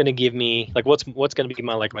going to give me, like, what's going to be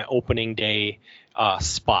my opening day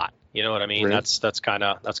spot, you know what I mean? Right. That's kind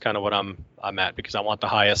of what I'm at, because I want the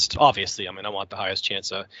highest, obviously, I mean, I want the highest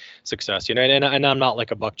chance of success, you know, and I'm not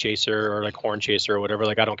like a buck chaser or like horn chaser or whatever,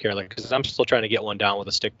 like, I don't care, like, because I'm still trying to get one down with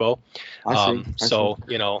a stick bow. I see.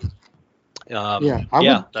 You know,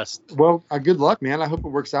 good luck, man. I hope it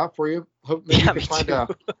works out for you. Hope maybe you can find a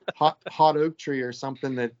hot oak tree or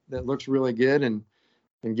something that looks really good, and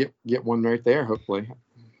get one right there, hopefully.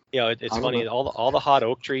 Yeah, it's funny. All the hot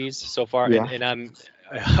oak trees so far, and I'm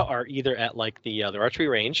are either at like the archery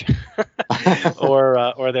range,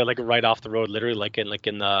 or they're like right off the road, literally like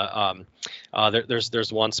in the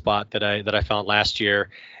there's one spot that I found last year,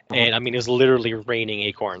 and I mean, it's literally raining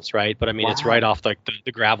acorns, right? But I mean, it's right off like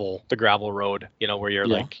the gravel road, you know, where you're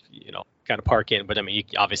like, you know, kind of park in, but I mean,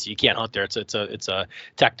 obviously you can't hunt there.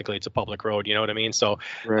 Technically it's a public road, you know what I mean? So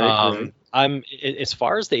right. I'm, as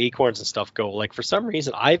far as the acorns and stuff go, like, for some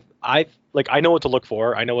reason I know what to look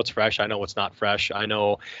for. I know what's fresh. I know what's not fresh. I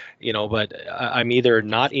know, you know, but I'm either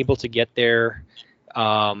not able to get there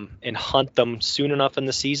and hunt them soon enough in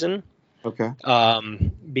the season. Okay.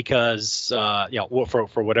 Because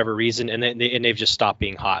for whatever reason, and they've just stopped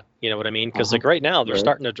being hot. You know what I mean? Because like right now they're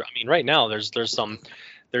starting to. I mean, right now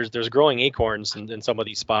there's growing acorns in some of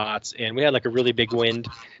these spots, and we had like a really big wind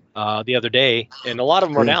the other day, and a lot of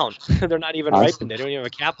them are down. They're not even ripened. They don't even have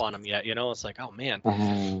a cap on them yet. You know, it's like, oh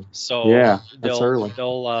man. So that's early.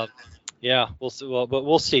 We'll see. Well, but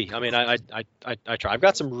we'll see. I mean, I try. I've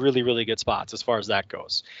got some really, really good spots as far as that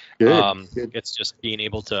goes. Good. It's just being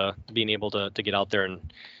able to get out there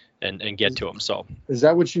and get to them. So is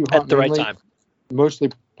that what you hunt at the right time?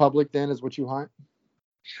 Mostly public then is what you hunt?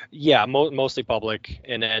 Yeah, mostly public,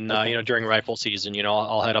 and then you know, during rifle season, you know,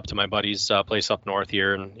 I'll head up to my buddy's place up north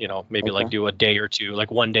here, and you know, maybe like do a day or two,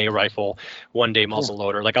 like 1 day rifle, 1 day muzzle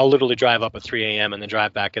loader. Like, I'll literally drive up at 3 a.m. and then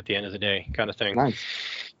drive back at the end of the day, kind of thing. Nice.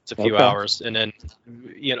 It's a few hours, and then,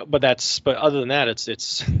 you know, but other than that,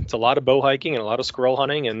 it's a lot of bow hiking and a lot of squirrel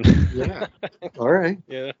hunting, and All right.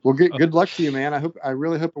 Yeah. Well, good luck to you, man. I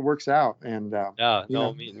really hope it works out, and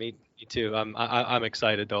me too. I'm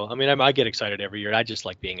excited though. I mean, I get excited every year. I just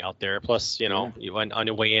like being out there. Plus, you know, you went on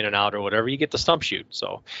your way in and out or whatever, you get to stump shoot.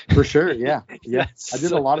 So for sure, yeah. I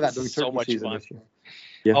did a lot of that during turkey season this year.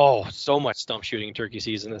 Yeah. Oh, so much stump shooting in turkey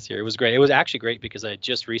season this year. It was great. It was actually great because I had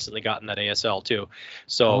just recently gotten that ASL too.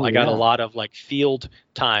 So I got a lot of like field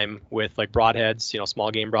time with like broadheads, you know,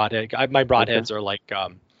 small game broadhead. My broadheads are like,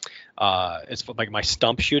 it's like my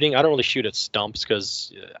stump shooting. I don't really shoot at stumps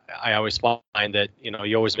because I always find that, you know,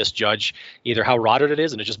 you always misjudge either how rotted it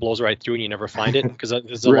is and it just blows right through and you never find it, because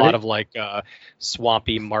there's a lot of like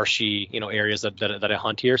swampy, marshy, you know, areas that I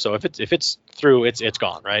hunt here. So if it's through, it's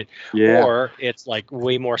gone, right? Yeah. Or it's like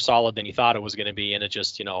way more solid than you thought it was going to be, and it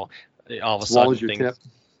just, you know, all of a swallows sudden your tip.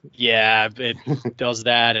 Yeah, it does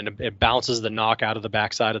that, and it bounces the knock out of the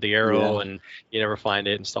backside of the arrow, and you never find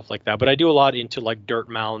it and stuff like that. But I do a lot into like dirt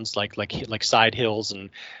mounds, like side hills and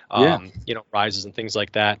you know, rises and things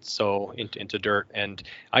like that. So into dirt, and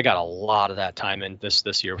I got a lot of that time in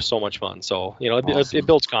this year. It was so much fun. So, you know, it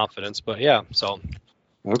builds confidence. But yeah, so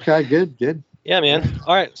okay, good. Yeah, man.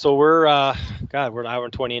 All right. So we're we're an hour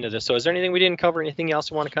and 20 into this. So is there anything we didn't cover? Anything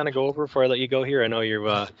else you want to kind of go over before I let you go here? I know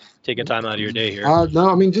you're taking time out of your day here. No,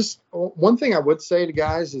 I mean, just one thing I would say to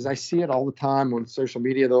guys is I see it all the time on social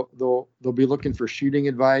media. They'll be looking for shooting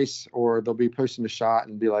advice, or they'll be posting a shot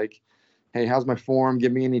and be like, "Hey, how's my form?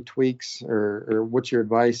 Give me any tweaks, or what's your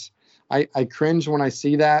advice?" I cringe when I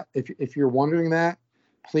see that. If you're wondering that,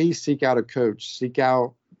 please seek out a coach. Seek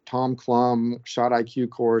out Tom Klum, Shot IQ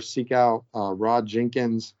course. Seek out Rod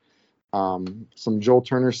Jenkins, some Joel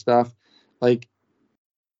Turner stuff. Like,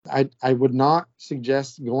 I would not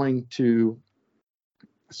suggest going to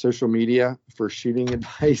social media for shooting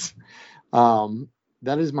advice.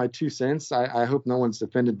 That is my 2 cents. I hope no one's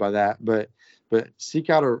offended by that, but seek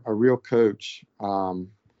out a real coach.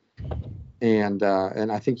 And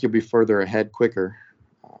I think you'll be further ahead quicker.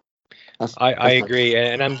 I agree,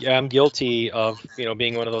 and I'm guilty of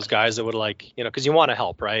being one of those guys that would like because you want to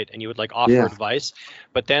help, right, and you would like offer advice,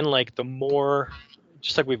 but then like the more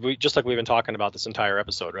just like we've been talking about this entire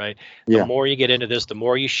episode, right? The more you get into this, the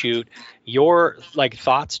more you shoot, your like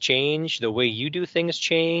thoughts change, the way you do things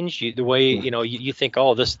change, the way you think,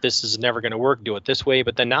 oh, this is never going to work, do it this way,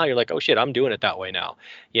 but then now you're like, oh shit, I'm doing it that way now,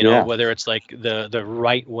 whether it's like the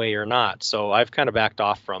right way or not. So I've kind of backed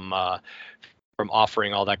off from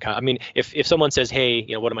offering all that kind. I mean, if someone says, hey,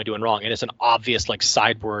 what am I doing wrong, and it's an obvious like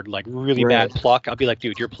sideward, like really bad pluck, I'll be like,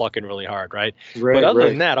 dude, you're plucking really hard, right? But other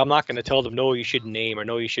than that, I'm not going to tell them, no, you shouldn't aim, or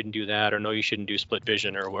no, you shouldn't do that, or no, you shouldn't do split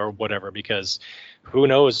vision, or whatever, because who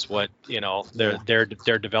knows what their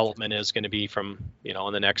development is going to be from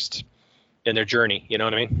in their journey. You know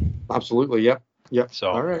what I mean? Absolutely. Yep. So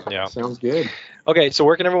all right. Yeah. Sounds good. Okay. So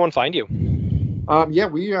where can everyone find you?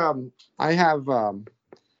 I have.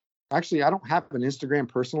 Actually, I don't have an Instagram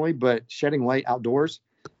personally, but Shedding Light Outdoors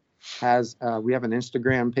has, we have an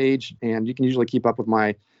Instagram page, and you can usually keep up with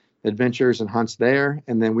my adventures and hunts there.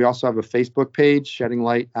 And then we also have a Facebook page, Shedding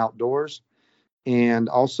Light Outdoors. And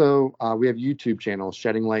also we have YouTube channel,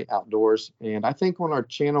 Shedding Light Outdoors. And I think on our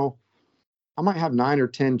channel, I might have 9 or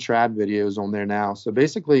 10 trad videos on there now. So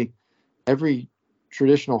basically every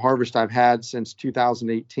traditional harvest I've had since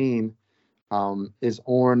 2018 is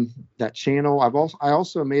on that channel. I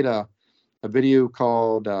also made a video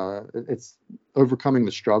called it's Overcoming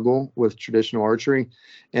the Struggle with Traditional Archery,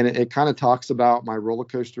 and it kind of talks about my roller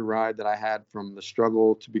coaster ride that I had from the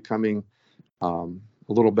struggle to becoming a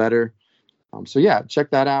little better. So yeah, check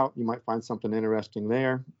that out. You might find something interesting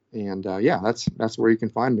there, and that's where you can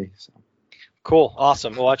find me. So. Cool.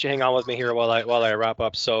 Awesome. We'll let you hang on with me here while I wrap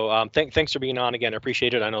up. So thanks for being on again. I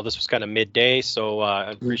appreciate it. I know this was kind of midday, so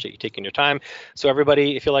I appreciate you taking your time. So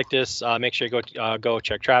everybody, if you like this, make sure you go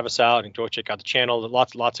check Travis out and go check out the channel.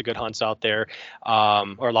 Lots of good hunts out there,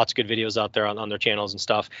 or lots of good videos out there on their channels and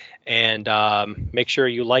stuff. And make sure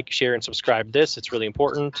you like, share, and subscribe this. It's really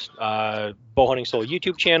important. Bow Hunting Soul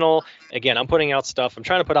YouTube channel. Again, I'm putting out stuff. I'm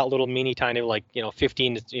trying to put out little mini tiny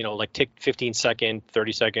 15 second,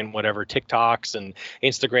 30 second, whatever TikToks and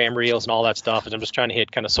Instagram reels and all that stuff. And I'm just trying to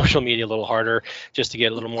hit kind of social media a little harder just to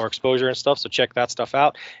get a little more exposure and stuff. So check that stuff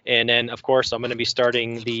out. And then of course I'm going to be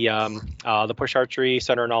starting the Push Archery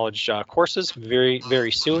Center of Knowledge courses very,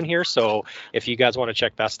 very soon here. So if you guys want to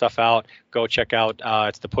check that stuff out, go check out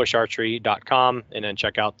it's thePushArchery.com, and then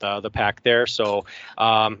check out the pack there. So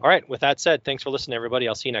all right, with that said, thanks for listening, everybody.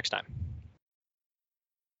 I'll see you next time.